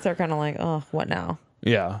because like- at first they're kind of like, oh, what now?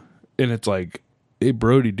 yeah. And it's like, hey,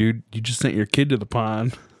 Brody, dude, you just sent your kid to the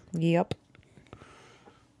pond. Yep.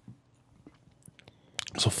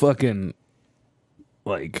 So fucking,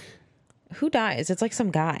 like, Who dies? It's like some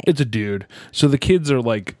guy. it's a dude. So the kids are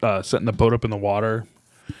like setting the boat up in the water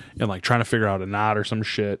and like trying to figure out a knot or some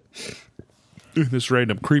shit. This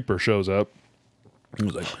random creeper shows up. He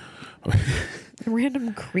was like,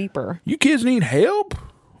 Random creeper. you kids need help?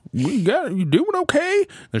 You doing okay?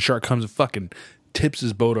 The shark comes and fucking tips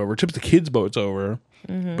his boat over, tips the kids' boats over.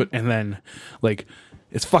 And then like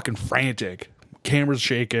it's fucking frantic. Camera's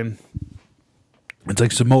shaking. It's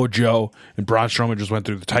like Samoa Joe and Braun Strowman just went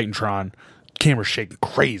through the Titantron. Camera's shaking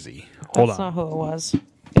crazy. Hold That's on. not who it was.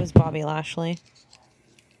 It was Bobby Lashley.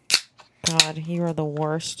 God, you are the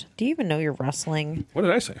worst. Do you even know you're wrestling? What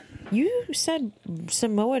did I say? You said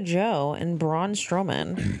Samoa Joe and Braun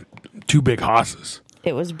Strowman. Two big hosses.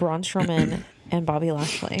 It was Braun Strowman and Bobby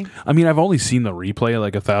Lashley. I mean, I've only seen the replay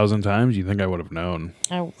like 1,000 times. You think I would have known?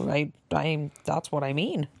 I that's what I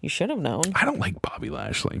mean. You should have known. I don't like Bobby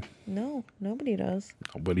Lashley. No, nobody does.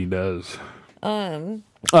 Nobody does.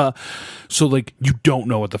 So like you don't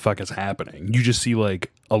know what the fuck is happening. You just see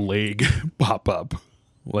like a leg pop up,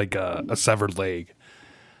 like a severed leg.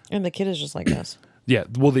 And the kid is just like this. Yeah.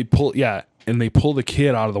 Well, they pull the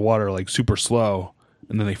kid out of the water like super slow,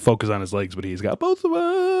 and then they focus on his legs, but he's got both of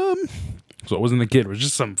them. So it wasn't the kid. It was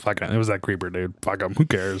just it was that creeper, dude. Fuck him. Who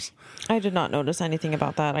cares? I did not notice anything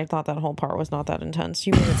about that. I thought that whole part was not that intense.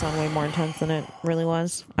 You made it sound way more intense than it really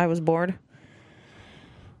was. I was bored.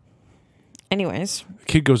 Anyways, The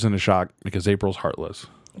kid goes into shock because April's heartless,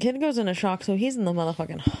 kid goes into shock, so he's in the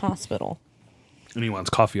motherfucking hospital. and he wants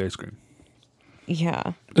coffee ice cream.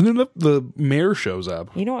 Yeah. And then the mayor shows up.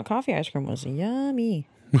 You know what coffee ice cream was? Yummy.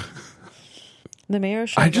 The mayor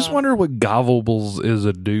shows I just up. wonder what Gobblebles is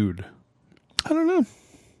a dude. I don't know.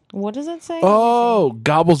 What does it say? Oh,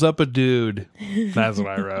 gobbles up a dude. That's what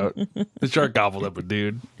I wrote. The shark gobbled up a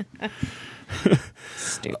dude.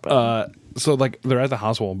 Stupid. So like they're at the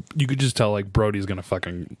hospital. You could just tell like Brody's gonna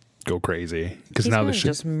fucking go crazy because He's now gonna this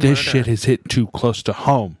just this shit murder. has hit too close to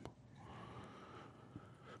home.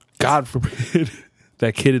 God forbid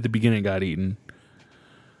that kid at the beginning got eaten,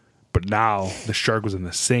 but now the shark was in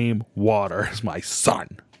the same water as my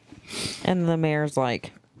son. And the mayor's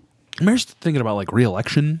like, Mayor's thinking about like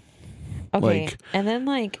re-election. okay. Like- and then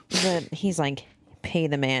like he's like, pay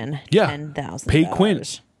the man Yeah, $10,000. pay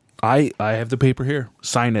Quint. I have the paper here.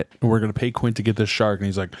 Sign it. And we're going to pay Quint to get this shark. And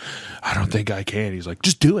he's like, I don't think I can. He's like,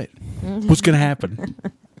 just do it. What's going to happen?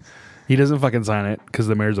 He doesn't fucking sign it because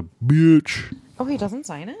the mayor's a bitch. Oh, he doesn't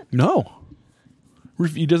sign it? No.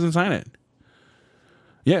 He doesn't sign it.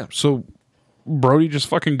 Yeah, so Brody just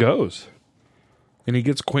fucking goes. And he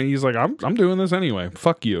gets Quint. He's like, I'm doing this anyway.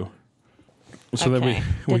 Fuck you. So okay. then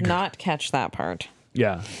we Did not catch that part.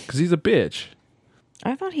 yeah, because he's a bitch.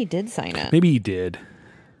 I thought he did sign it. Maybe he did.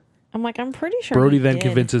 I'm like, I'm pretty sure Brody he then did.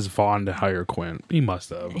 convinces Vaughn to hire Quint. He must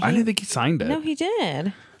have. I didn't think he signed it. No, he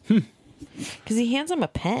did. Because he hands him a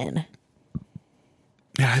pen.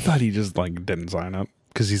 Yeah, I thought he just like didn't sign up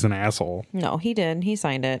because he's an asshole. No, he did. He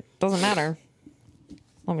signed it. Doesn't matter.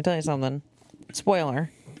 Let me tell you something.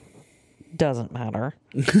 Spoiler. Doesn't matter.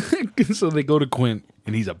 So they go to Quint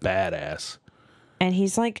and he's a badass. And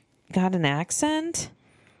he's like got an accent,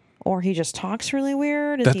 or he just talks really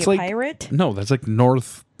weird. Is he That's a like pirate? No, that's like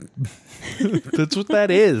North. That's what that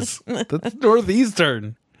is. That's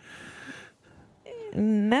Northeastern.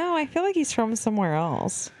 No, I feel like he's from somewhere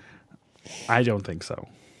else. I don't think so.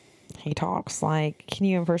 He talks like. Can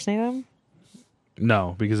you impersonate him?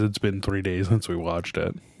 No, because it's been 3 days since we watched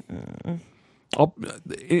it. I'll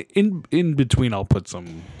in between. I'll put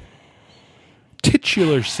some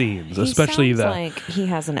titular scenes, especially he sounds the. like he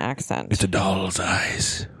has an accent. It's a doll's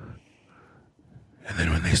eyes, and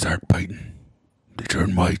then when they start biting, they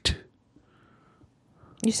turn white.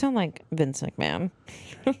 You sound like Vince McMahon.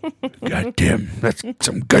 God damn, that's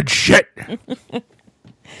some good shit.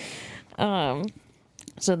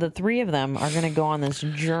 So the three of them are going to go on this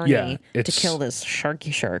journey Yeah, to it's- kill this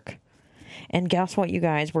sharky shark. And guess what, you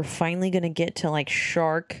guys? We're finally going to get to like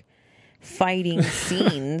shark fighting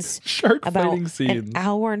scenes. Shark about fighting scenes. an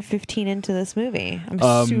hour and 15 into this movie.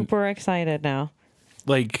 I'm super excited now.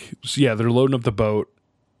 Like, so yeah, they're loading up the boat.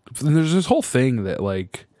 And there's this whole thing that,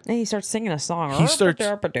 like, And he starts singing a song. he's like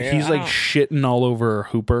shitting all over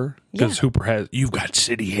Hooper. Because Yeah. Hooper has, you've got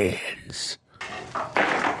city hands.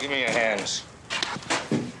 Give me your hands.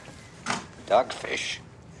 Dogfish.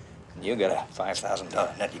 You got a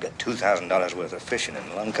 $5,000 net. You got $2,000 worth of fishing,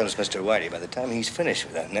 and along comes Mr. Whitey. By the time he's finished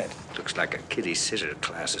with that net, looks like a kiddie scissor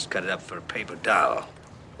class has cut it up for a paper doll.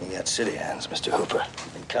 You got city hands, Mr. Hooper.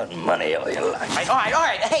 Been counting money all your life. All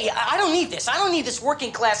right. Hey, I don't need this. I don't need this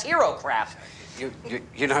working class hero crap. You're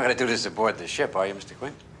not going to do this aboard the ship, are you, Mr.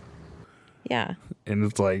 Quinn? Yeah. And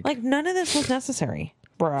it's like None of this was necessary,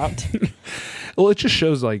 bro. well, it just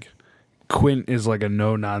shows, like, Quint is, like, a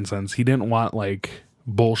no-nonsense. He didn't want, like,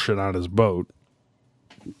 bullshit on his boat.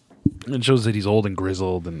 It shows that he's old and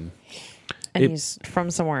grizzled, and And he's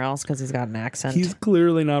from somewhere else because he's got an accent. he's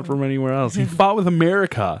clearly not from anywhere else. He fought with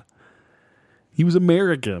America. He was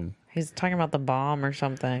American. He's talking about the bomb or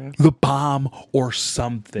something. The bomb or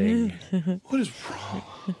something. What is wrong?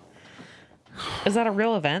 Is that a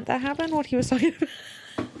real event that happened? What he was talking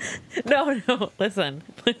about? No. Listen.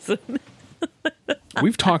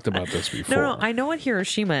 We've talked about this before. No. I know what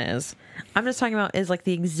Hiroshima is. I'm just talking about is like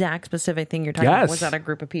the exact specific thing you're talking about. Yes. Was that a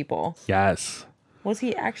group of people? Yes. Was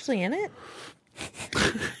he actually in it?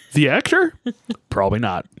 The actor? Probably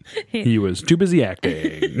not. He was too busy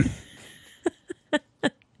acting.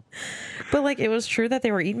 But like it was true that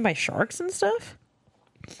they were eaten by sharks and stuff?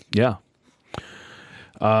 Yeah.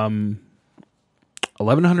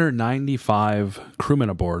 1,195 crewmen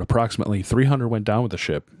aboard. Approximately 300 went down with the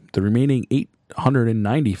ship. The remaining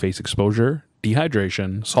 890 face exposure,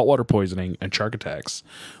 dehydration, saltwater poisoning, and shark attacks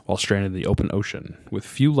while stranded in the open ocean with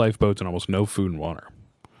few lifeboats and almost no food and water.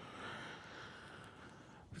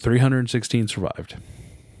 316 survived.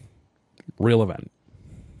 Real event.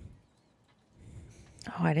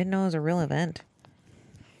 Oh, I didn't know it was a real event.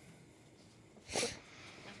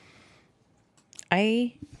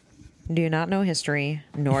 I do not know history,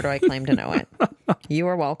 nor do I claim to know it. You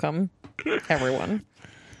are welcome, everyone.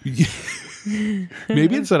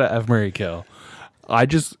 Maybe instead of F. Mary Kill, I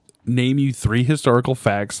just name you 3 historical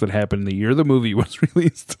facts that happened the year the movie was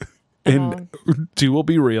released. And 2 will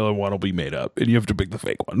be real and 1 will be made up. And you have to pick the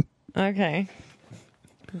fake one. Okay.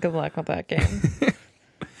 Good luck with that game.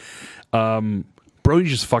 Brody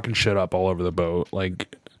just fucking shit up all over the boat.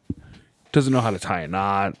 Like, doesn't know how to tie a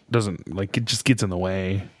knot. Doesn't, like, it just gets in the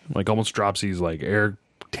way. Like, almost drops these, like, air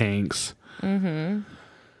tanks. Mm-hmm.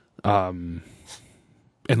 And,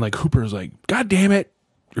 like, Hooper's like, God damn it.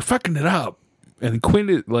 You're fucking it up. And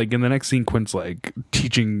Quint, is, like, in the next scene, Quint's, like,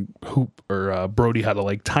 teaching Brody how to,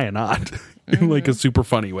 like, tie a knot. In, like, a super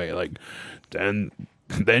funny way. Like, then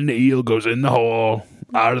the eel goes in the hole,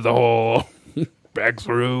 out of the hole, back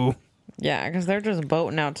through. Yeah, because they're just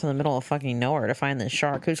boating out to the middle of fucking nowhere to find this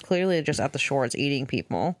shark who's clearly just at the shore. It's eating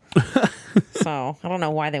people. So I don't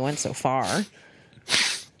know why they went so far.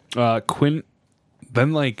 Quint,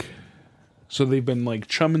 then, like, so they've been, like,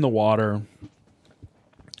 chumming the water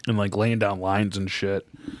and, like, laying down lines and shit.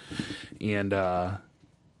 And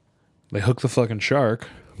they hook the fucking shark.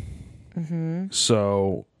 Mm-hmm.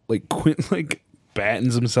 So, like, Quint, like,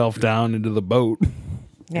 battens himself down into the boat.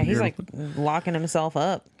 Yeah, he's like locking himself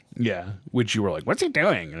up. Yeah, which you were like, what's he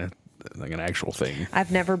doing? And it's like an actual thing.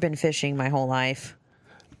 I've never been fishing my whole life.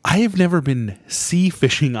 I have never been sea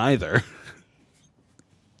fishing either.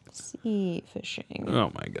 Sea fishing.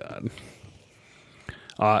 Oh my god.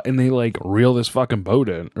 And they, like, reel this fucking boat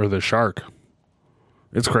in, or the shark.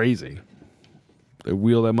 It's crazy. They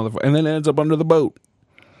wheel that motherfucker, and then it ends up under the boat.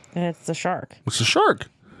 And it's the shark. It's a shark.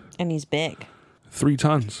 And he's big. 3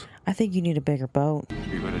 tons. I think you need a bigger boat.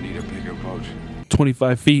 You're going to need a bigger boat.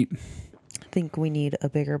 25 feet. I think we need a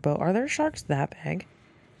bigger boat. Are there sharks that big?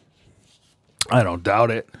 I don't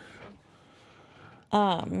doubt it.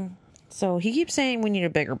 So he keeps saying we need a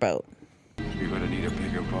bigger boat. You're going to need a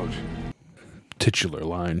bigger boat. Titular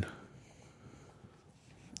line.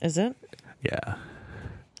 Is it? Yeah.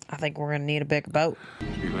 I think we're going to need a bigger boat.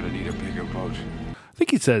 You're going to need a bigger boat. I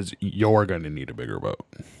think he says, you're going to need a bigger boat.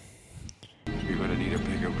 You're going to need a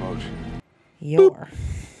bigger boat. You're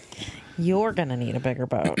going to need a bigger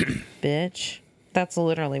boat, bitch. That's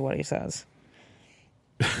literally what he says.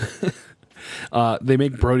 They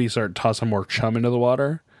make Brody start tossing more chum into the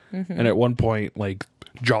water. Mm-hmm. And at one point, like,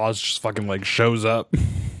 Jaws just fucking like shows up.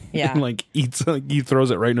 Yeah. And like eats, like he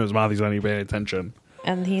throws it right into his mouth. He's not even paying attention.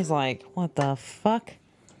 And he's like, what the fuck?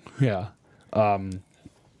 Yeah. And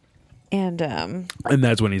And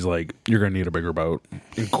that's when he's like, you're going to need a bigger boat.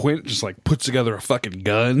 And Quint just like puts together a fucking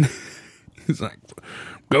gun. He's like,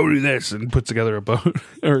 go do this, and puts together a boat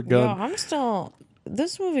or a gun. yo,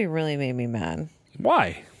 this movie really made me mad.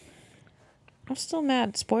 Why? I'm still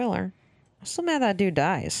mad. Spoiler. I'm still mad that dude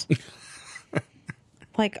dies.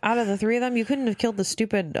 Like, out of the three of them, you couldn't have killed the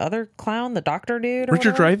stupid other clown, the doctor dude? Or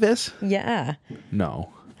Richard whatever? Dreyfuss? Yeah.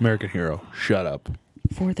 No. American Hero. Shut up.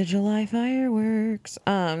 4th of July fireworks.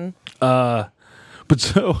 But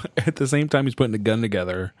so at the same time he's putting a gun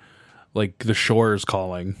together, like the shore is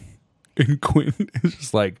calling, and Quint is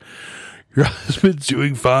just like, your husband's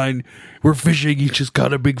doing fine. We're fishing. He just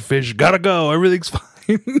caught a big fish. Gotta go. Everything's fine.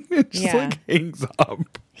 It just like hangs up.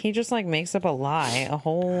 He just like makes up a lie, a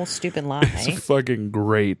whole stupid lie. It's fucking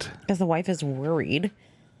great. Because the wife is worried.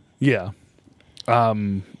 Yeah.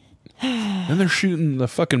 And they're shooting the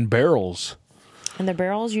fucking barrels. And the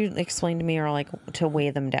barrels you explained to me are like to weigh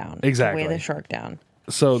them down. Exactly. To weigh the shark down.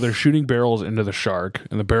 So they're shooting barrels into the shark,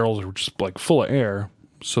 and the barrels are just like full of air,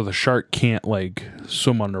 so the shark can't like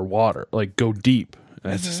swim underwater, like go deep. It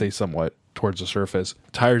has to stay somewhat towards the surface.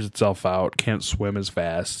 Tires itself out, can't swim as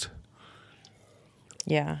fast.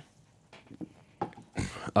 Yeah.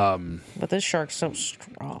 But this shark's so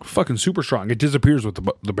strong. Fucking super strong. It disappears with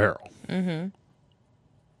the barrel. Mm-hmm.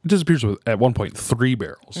 It disappears with, at one point, 3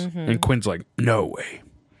 barrels. And Quint's like, no way.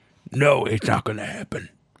 No, it's not going to happen.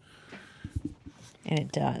 And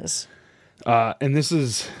it does. And this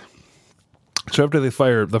is... So after they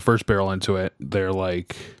fire the first barrel into it, they're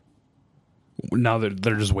like... Now they're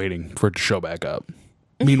just waiting for it to show back up.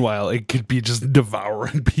 Meanwhile, it could be just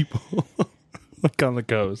devouring people. Like on the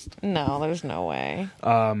coast. No, there's no way.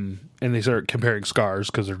 And they start comparing scars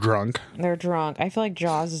because they're drunk. They're drunk. I feel like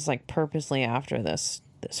Jaws is like purposely after this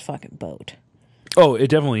fucking boat. Oh, it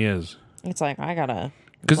definitely is. It's like, I gotta...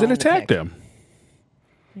 Because it bone to attacked pick. him.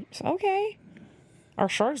 Okay. Are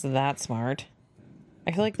sharks that smart?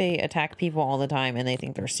 I feel like they attack people all the time and they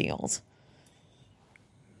think they're seals.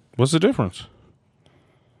 What's the difference?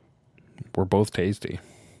 We're both tasty.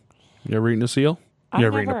 You ever eaten a seal? You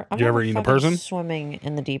ever eaten a person? Swimming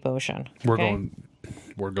in the deep ocean. We're okay?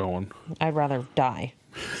 going. I'd rather die.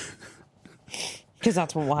 Because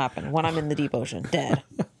that's what will happen when I'm in the deep ocean. Dead.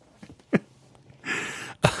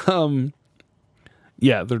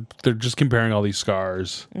 Yeah, they're just comparing all these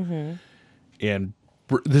scars. Mm-hmm. And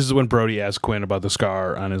this is when Brody asks Quint about the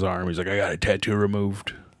scar on his arm. He's like, I got a tattoo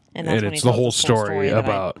removed. And that's when it's he the tells whole this whole story that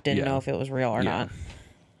about... I didn't know if it was real or not.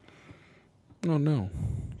 Oh, no.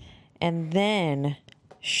 And then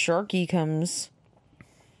Sharky comes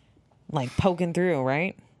like poking through,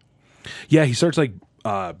 right? Yeah, he starts like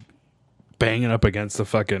banging up against the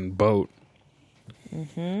fucking boat.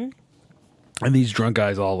 Mm-hmm. And these drunk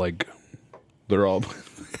guys all like, they're all,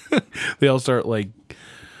 they all start like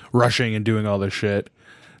rushing and doing all this shit.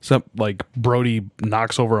 Some like Brody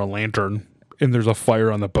knocks over a lantern and there's a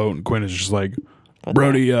fire on the boat, and Quint is just like,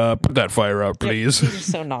 Brody, put that fire out, please. He's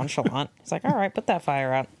just so nonchalant. It's like, all right, put that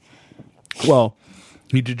fire out. Well,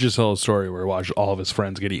 he did just tell a story where he watched all of his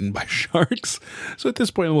friends get eaten by sharks. So at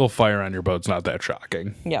this point, a little fire on your boat's not that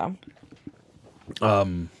shocking. Yeah.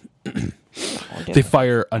 They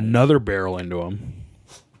fire another barrel into him.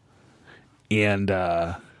 And,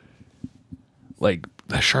 like,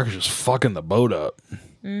 the shark is just fucking the boat up.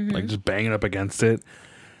 Mm-hmm. Like, just banging up against it.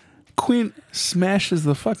 Quint smashes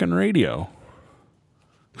the fucking radio.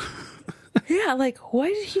 Yeah, like, why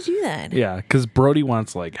did he do that? Yeah, because Brody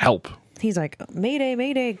wants, like, help. He's like, Mayday,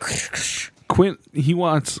 Mayday. Quint, he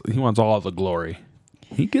wants all the glory.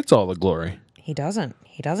 He gets all the glory. He doesn't.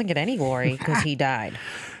 He doesn't get any glory because he died.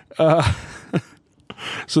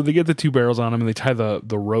 So they get the 2 barrels on him and they tie the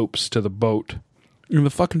ropes to the boat. And the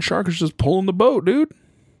fucking shark is just pulling the boat, dude.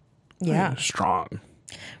 Yeah. Strong.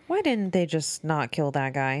 Why didn't they just not kill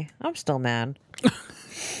that guy? I'm still mad.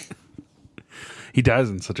 He dies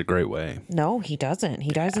in such a great way. No, he doesn't.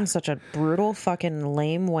 He dies in such a brutal, fucking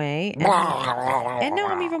lame way. And now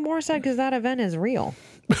I'm even more sad because that event is real.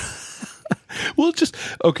 Well, just...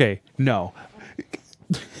 Okay, no.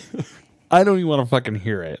 I don't even want to fucking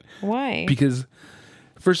hear it. Why? Because,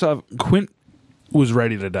 first off, Quint was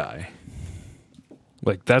ready to die.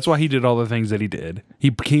 Like, that's why he did all the things that he did.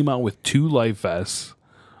 He came out with 2 life vests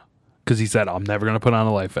because he said, I'm never going to put on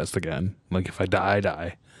a life vest again. Like, if I die, I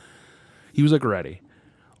die. He was, like, ready.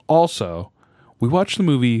 Also, we watched the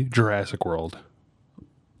movie Jurassic World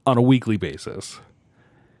on a weekly basis.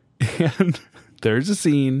 And there's a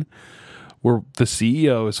scene where the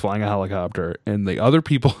CEO is flying a helicopter and the other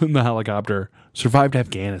people in the helicopter survived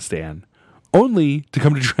Afghanistan only to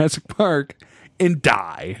come to Jurassic Park and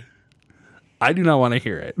die. I do not want to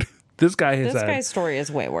hear it. This guy's story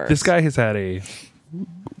is way worse. This guy has had a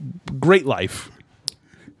great life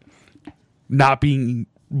not being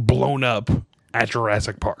blown up at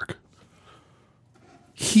Jurassic Park.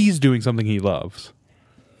 He's doing something he loves.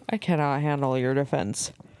 I cannot handle your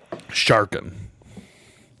defense. Sharking.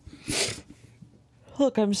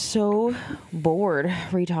 Look, I'm so bored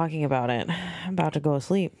re-talking about it. I'm about to go to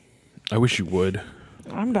sleep. I wish you would.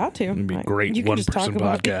 I'm about to. It'd be a great You can just one-person talk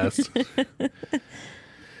about podcast.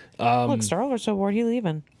 Look, Star-Lord's so bored. He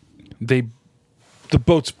leaving. The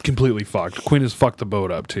boat's completely fucked. Quinn has fucked the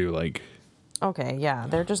boat up too. Like, Okay, yeah.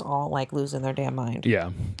 They're just all, like, losing their damn mind.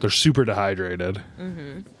 yeah, they're super dehydrated.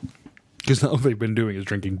 Because all they've been doing is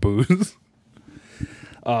drinking booze.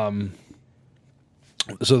 So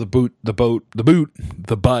the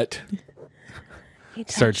butt He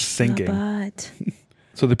starts touched sinking. the butt.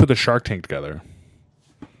 So they put the shark tank together.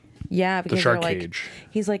 Yeah, because shark they're like, cage.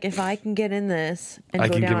 he's like, if I can get in this and I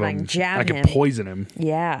go can down, give I him. can jab I can him. poison him.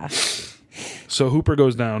 Yeah. So Hooper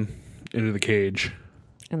goes down into the cage.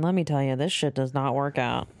 And let me tell you, this shit does not work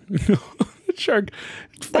out. The shark.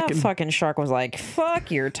 That fucking shark was like, fuck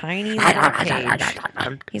your tiny little cage.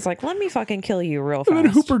 He's like, let me fucking kill you real And then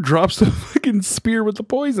fast. Hooper drops the fucking spear with the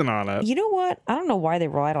poison on it. You know what? I don't know why they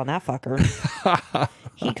relied on that fucker.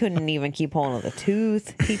 He couldn't even keep hold of the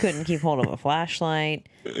tooth. He couldn't keep hold of a flashlight.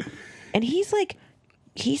 And he's like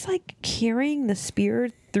carrying the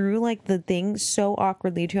spear through like the thing so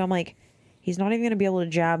awkwardly too. I'm like, he's not even gonna be able to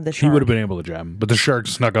jab the He shark. would have been able to jam, but the shark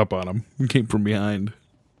snuck up on him and came from behind.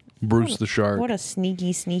 Bruce the shark. What a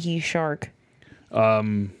sneaky shark. But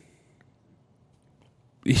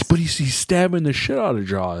he's stabbing the shit out of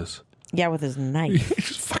Jaws. Yeah, with his knife. He's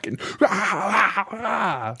just fucking.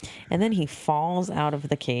 And then he falls out of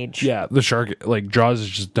the cage. Yeah, the shark, like, Jaws is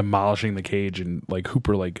just demolishing the cage, and, like,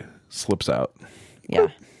 Hooper, like, slips out Yeah.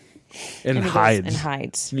 and he goes hides. and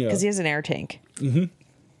hides. Yeah. Because he has an air tank. Yeah,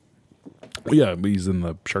 but he's in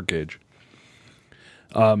the shark cage.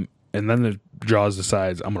 And then the Jaws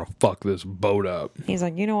decides, I'm going to fuck this boat up. He's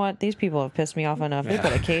like, you know what? These people have pissed me off enough. They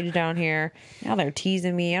put a cage down here. Now they're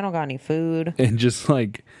teasing me. I don't got any food. And just,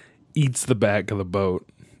 like, eats the back of the boat.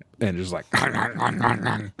 And just like.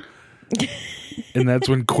 And that's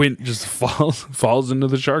when Quint just falls into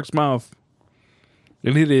the shark's mouth.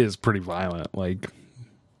 And it is pretty violent. Like,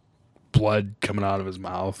 blood coming out of his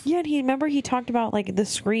mouth. Yeah, and he talked about like the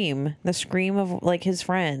scream of like his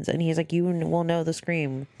friends, and he's like, you will know the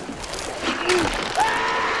scream.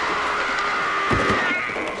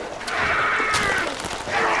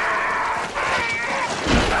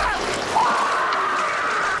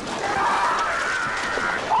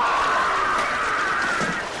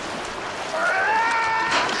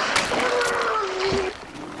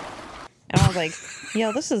 And I was like,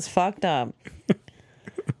 yo, this is fucked up.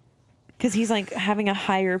 Because he's like having a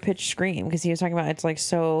higher pitched scream because he was talking about it's like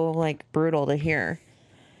so like brutal to hear.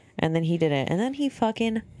 And then he did it. And then he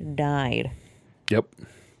fucking died. Yep.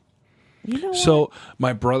 You know what? So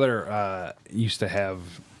my brother used to have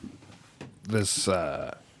this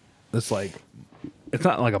like, it's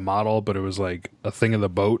not like a model, but it was like a thing of the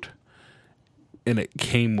boat, and it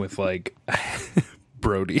came with like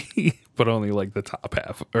Brody, but only like the top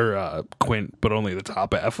half, or Quint, but only the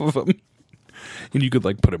top half of him, and you could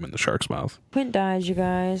like put him in the shark's mouth. Quint dies, you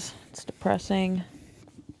guys. It's depressing.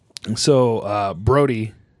 So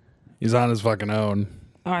Brody is on his fucking own.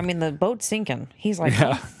 Oh, I mean, the boat's sinking. He's like,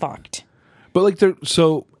 Yeah. I'm fucked. But like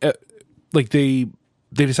they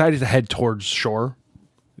decided to head towards shore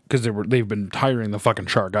because they've been tiring the fucking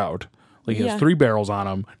shark out. Like he Yeah. has 3 barrels on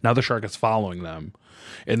him. Now the shark is following them,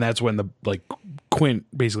 and that's when the like Quint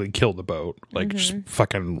basically killed the boat. Like just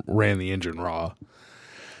fucking ran the engine raw.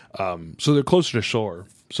 So they're closer to shore.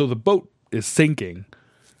 So the boat is sinking,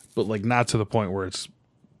 but like not to the point where it's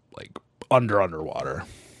like underwater.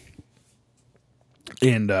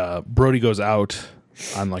 And Brody goes out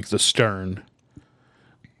on like the stern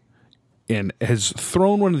and has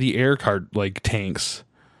thrown one of the air card like tanks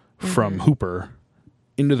from Hooper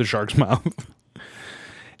into the shark's mouth,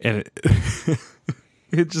 and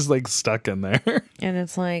it just like stuck in there. And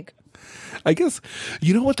it's like, I guess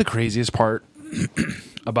you know what the craziest part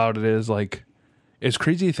about it is, like, it's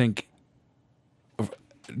crazy to think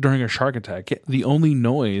during a shark attack the only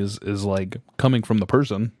noise is like coming from the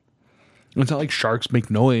person. It's not like sharks make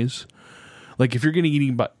noise. Like if you're getting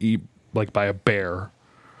eaten by a bear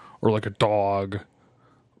or like a dog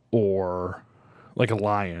or like a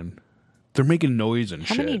lion, they're making noise and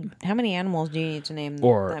How shit. many animals do you need to name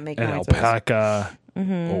Or that make an noises? alpaca,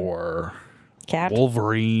 or Cat.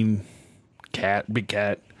 Wolverine, big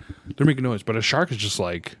cat. They're making noise, but a shark is just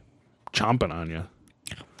like chomping on you.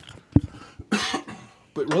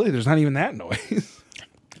 But really, there's not even that noise.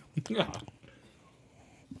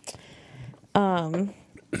 And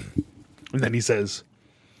then he says,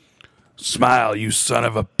 "Smile, you son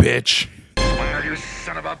of a bitch." Smile, you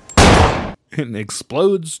son of a... And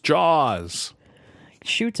explodes Jaws.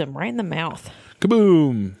 Shoots him right in the mouth.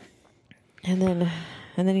 Kaboom. And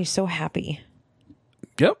then he's so happy.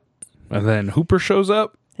 Yep. And then Hooper shows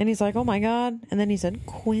up. And he's like, oh my God. And then he said,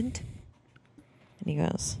 Quint. And he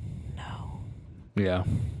goes, no. Yeah.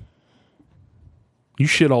 You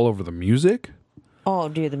shit all over the music? Oh,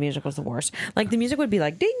 dude, the music was the worst. Like, the music would be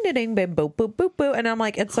like, ding, ding, ding, bing, boop, boop, boop, boop. And I'm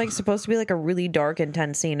like, it's like supposed to be like a really dark,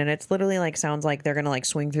 intense scene. And it's literally like, sounds like they're going to like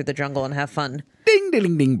swing through the jungle and have fun. Ding, ding,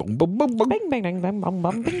 ding, ding, boom, boom, boom, boom. Bing, bing, ding, bing, bum,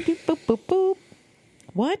 bum, bing, doop, boop, boop, boop.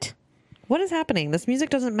 What? What is happening? This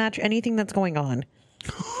music doesn't match anything that's going on.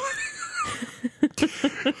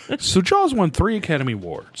 So Jaws won 3 Academy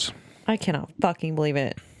Awards. I cannot fucking believe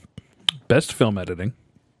it. Best film editing.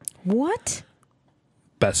 What?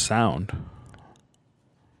 Best sound.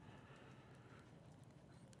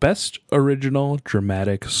 Best original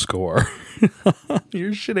dramatic score.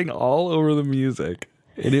 You're shitting all over the music.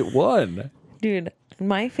 And it won. Dude,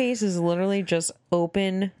 my face is literally just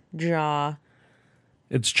open jaw.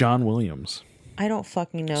 It's John Williams. I don't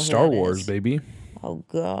fucking know who Star that Wars, is. baby. Oh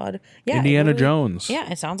God! Yeah, Indiana it literally- Jones.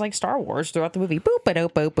 Yeah, it sounds like Star Wars throughout the movie. Boop,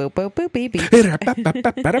 boop, boop, boop, boop, boop, beep, beep.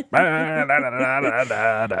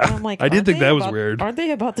 I'm like, I did aren't think they that was about- weird. Aren't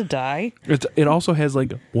they about to die? It also has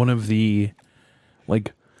like one of the,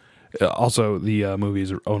 like, also the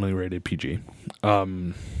movies are only rated PG.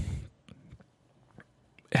 It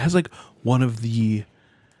has like one of the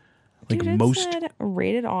like Dude, it most said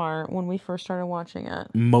rated R when we first started watching it.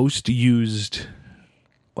 most used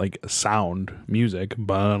like sound music.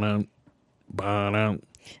 Ba-dum, ba-dum.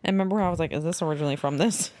 And remember how I was like, is this originally from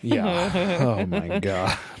this? Yeah. Oh my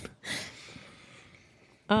god.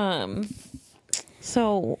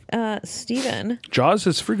 So, Steven, Jaws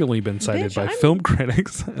has frequently been cited Bitch, by I'm- film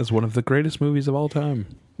critics as one of the greatest movies of all time.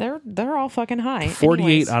 they're all fucking high. 48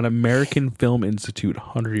 Anyways, on American Film Institute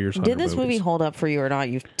 100 years. 100 did this movie movies. hold up for you or not,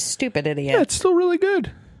 you stupid idiot? Yeah, it's still really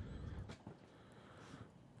good.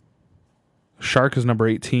 Shark is number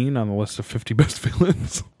 18 on the list of 50 best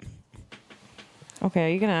villains. Okay, are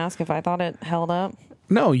you going to ask if I thought it held up?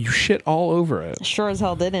 No, you shit all over it. Sure as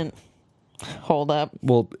hell didn't hold up.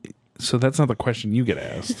 Well, so that's not the question you get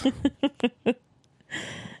asked.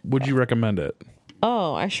 Would you recommend it?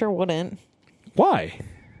 Oh, I sure wouldn't. Why?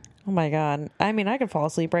 Oh my God. I mean, I could fall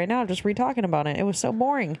asleep right now just re-talking about it. It was so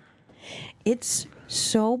boring. It's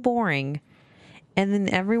so boring. And then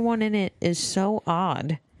everyone in it is so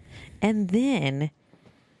odd. And then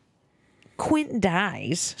Quint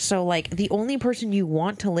dies. So, like, the only person you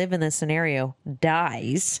want to live in this scenario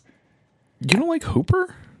dies. You don't like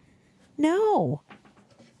Hooper? No.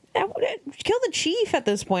 Kill the chief at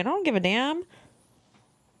this point. I don't give a damn.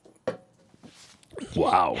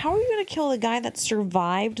 Wow. How are you going to kill the guy that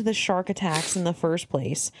survived the shark attacks in the first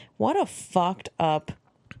place? What a fucked up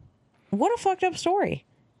story.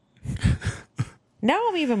 Now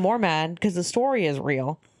I'm even more mad because the story is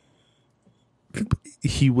real.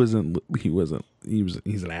 He's an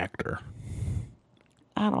actor.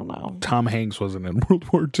 I don't know. Tom Hanks wasn't in World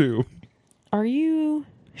War II. Are you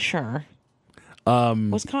sure?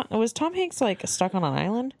 Was Tom Hanks like stuck on an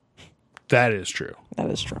island? That is true. That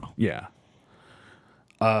is true. Yeah.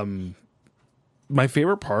 My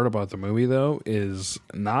favorite part about the movie, though, is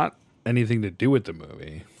not anything to do with the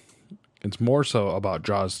movie. It's more so about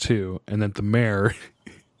Jaws 2, and that the mayor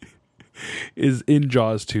is in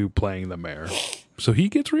Jaws 2 playing the mayor. So he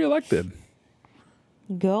gets reelected.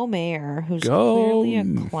 Go Mayor, who's Go. clearly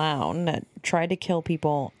a clown that tried to kill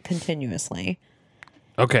people continuously.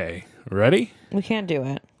 Okay, ready? We can't do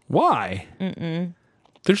it. Why?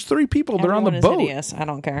 There's 3 people. They're on the Everyone is boat. hideous. I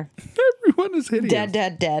don't care. Everyone is hideous. Dead,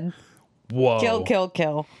 dead, dead. Whoa. Kill, kill,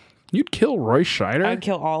 kill. You'd kill Roy Scheider? I'd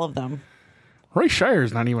kill all of them. Roy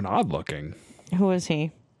Scheider's not even odd looking. Who is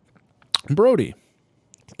he? Brody.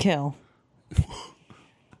 Kill.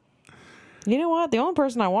 You know what? The only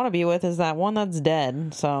person I want to be with is that one that's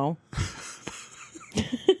dead, so.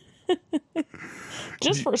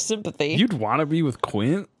 Just for sympathy. You'd want to be with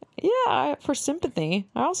Quint? Yeah, for sympathy.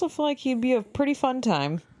 I also feel like he'd be a pretty fun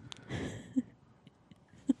time.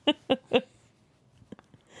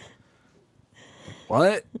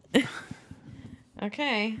 What?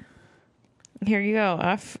 Okay. Here you go.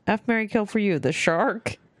 F Mary Kill for you. The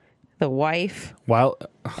shark, the wife, While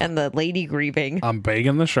and the lady grieving. I'm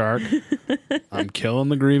banging the shark, I'm killing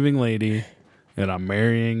the grieving lady, and I'm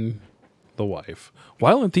marrying the wife.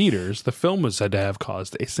 While in theaters, the film was said to have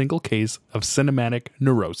caused a single case of cinematic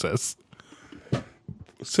neurosis.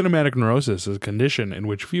 Cinematic neurosis is a condition in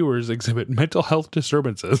which viewers exhibit mental health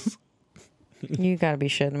disturbances. You gotta be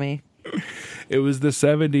shitting me. It was the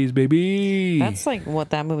 70s, baby. That's like what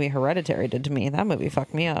that movie Hereditary did to me. That movie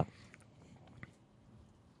fucked me up.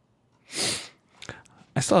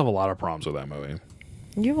 I still have a lot of problems with that movie.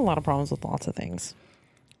 You have a lot of problems with lots of things.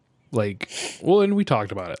 Like, well, and we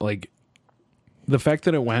talked about it. Like, the fact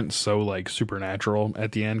that it went so, like, supernatural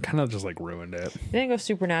at the end kind of just, like, ruined it. It didn't go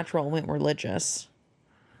supernatural, it went religious.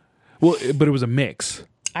 Well, but it was a mix.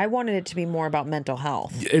 I wanted it to be more about mental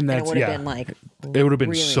health. And that's, it would have yeah. been like... It would have been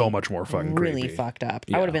really, so much more fucking really creepy. fucked up.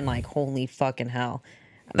 Yeah. I would have been like, holy fucking hell.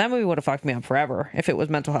 That movie would have fucked me up forever if it was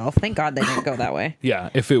mental health. Thank God they didn't go that way.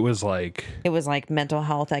 Yeah, if it was, like... It was like mental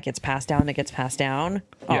health that gets passed down, that gets passed down.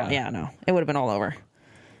 Oh, yeah, no. It would have been all over.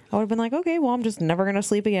 I would have been like, okay, well, I'm just never going to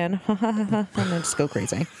sleep again. And then just go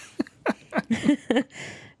crazy.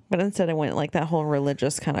 But instead I went like that whole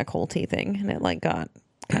religious kind of culty thing. And it like got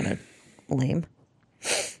kind of lame.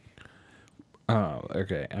 Oh,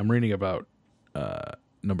 okay. I'm reading about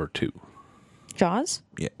number 2. Jaws?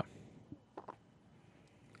 Yeah.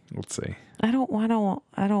 Let's see. I don't want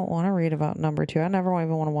to read about number 2. I never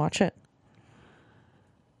even want to watch it.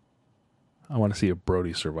 I want to see if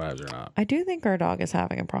Brody survives or not. I do think our dog is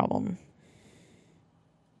having a problem.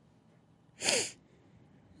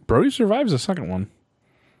 Brody survives the second one,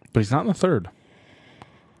 but he's not in the third.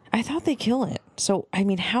 I thought they kill it. So, I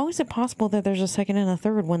mean, how is it possible that there's a second and a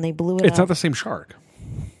third when they blew it It's up? not the same shark.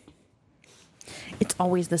 It's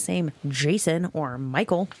always the same Jason or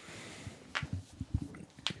Michael.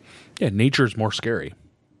 Yeah, nature's more scary.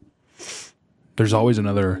 There's always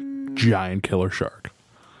another giant killer shark.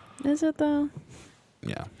 Is it though?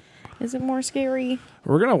 Yeah. Is it more scary?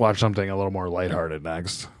 We're going to watch something a little more lighthearted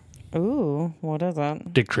next. Ooh, what is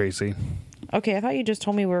that? Dick Tracy. Okay, I thought you just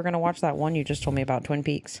told me we were going to watch that one you just told me about, Twin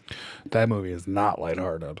Peaks. That movie is not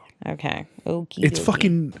lighthearted. Okay. Okay. It's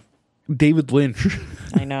fucking David Lynch.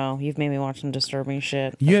 I know. You've made me watch some disturbing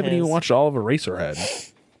shit. You of haven't even his. watched all of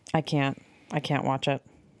Eraserhead. I can't watch it.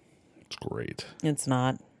 It's great. It's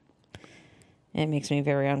not. It makes me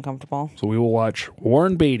very uncomfortable. So we will watch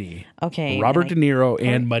Warren Beatty, Okay. Robert De and Niro,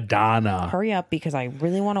 and Madonna, hurry up because I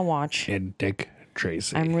really want to watch. and Dick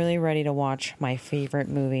Tracy. I'm really ready to watch my favorite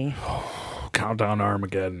movie, Countdown to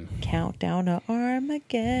Armageddon. Countdown to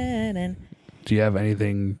Armageddon. Do you have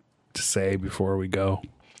anything to say before we go?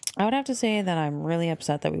 I would have to say that I'm really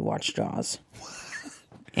upset that we watched Jaws.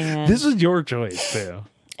 And This is your choice, too.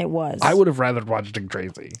 it was. I would have rather watched Dick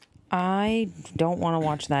Tracy. I don't want to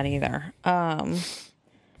watch that either.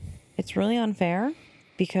 It's really unfair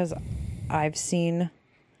because I've seen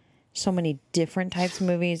so many different types of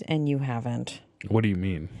movies and you haven't. What do you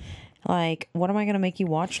mean? Like, what am I going to make you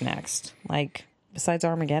watch next? Like, besides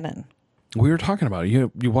Armageddon? We were talking about it.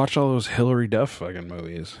 You watched all those Hillary Duff fucking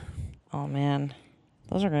movies. Oh, man.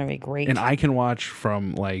 Those are going to be great. And I can watch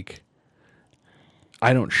from, like,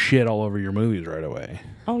 I don't shit all over your movies right away.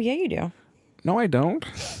 Oh, yeah, you do. No, I don't.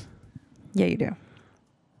 Yeah, you do.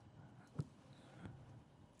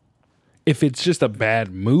 If it's just a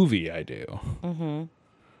bad movie, I do. Mm-hmm.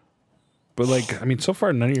 But, like, I mean, so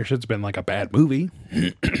far, none of your shit's been, like, a bad movie.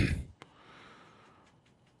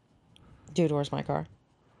 Dude, where's my car?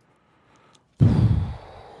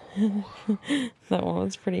 That one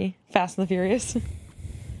was pretty Fast and the Furious.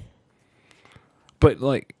 But,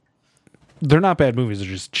 like, they're not bad movies. They're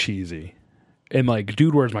just cheesy. And, like,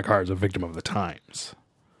 Dude, Where's My Car is a victim of the times.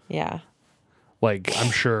 Yeah. Like,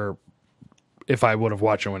 I'm sure if I would have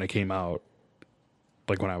watched it when it came out,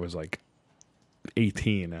 like, when I was, like,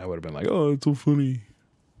 18, I would have been like, oh, it's so funny.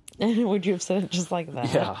 Would you have said it just like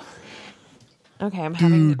that? Yeah. Okay, I'm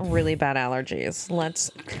having really bad allergies. Let's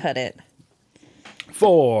cut it.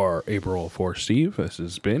 For April, for Steve, this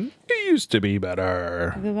has been It Used to Be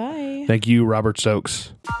Better. Goodbye. Thank you, Robert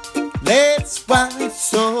Stokes. Let's watch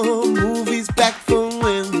some movies back from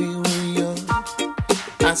when we were young.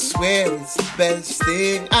 I swear it's the best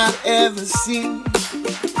thing I've ever seen.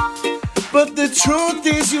 But the truth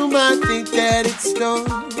is you might think that it's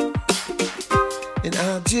done. And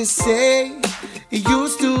I'll just say it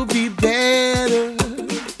used to be better.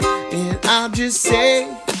 And I'll just say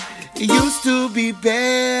it used to be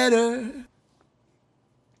better.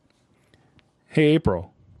 Hey,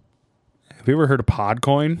 April. Have you ever heard of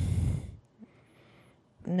Podcoin?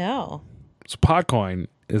 No. So Podcoin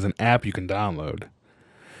is an app you can download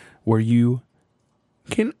where you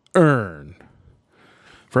can earn.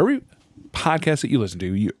 For every podcast that you listen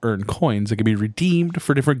to, you earn coins that can be redeemed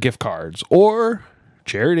for different gift cards or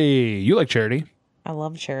charity. You like charity. I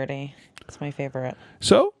love charity. It's my favorite.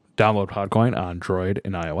 So download Podcoin on Android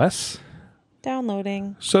and iOS.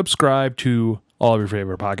 Downloading. Subscribe to all of your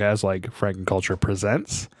favorite podcasts like Franken Culture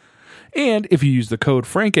Presents. And if you use the code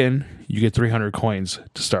Franken, you get 300 coins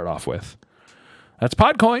to start off with. That's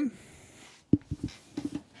Podcoin.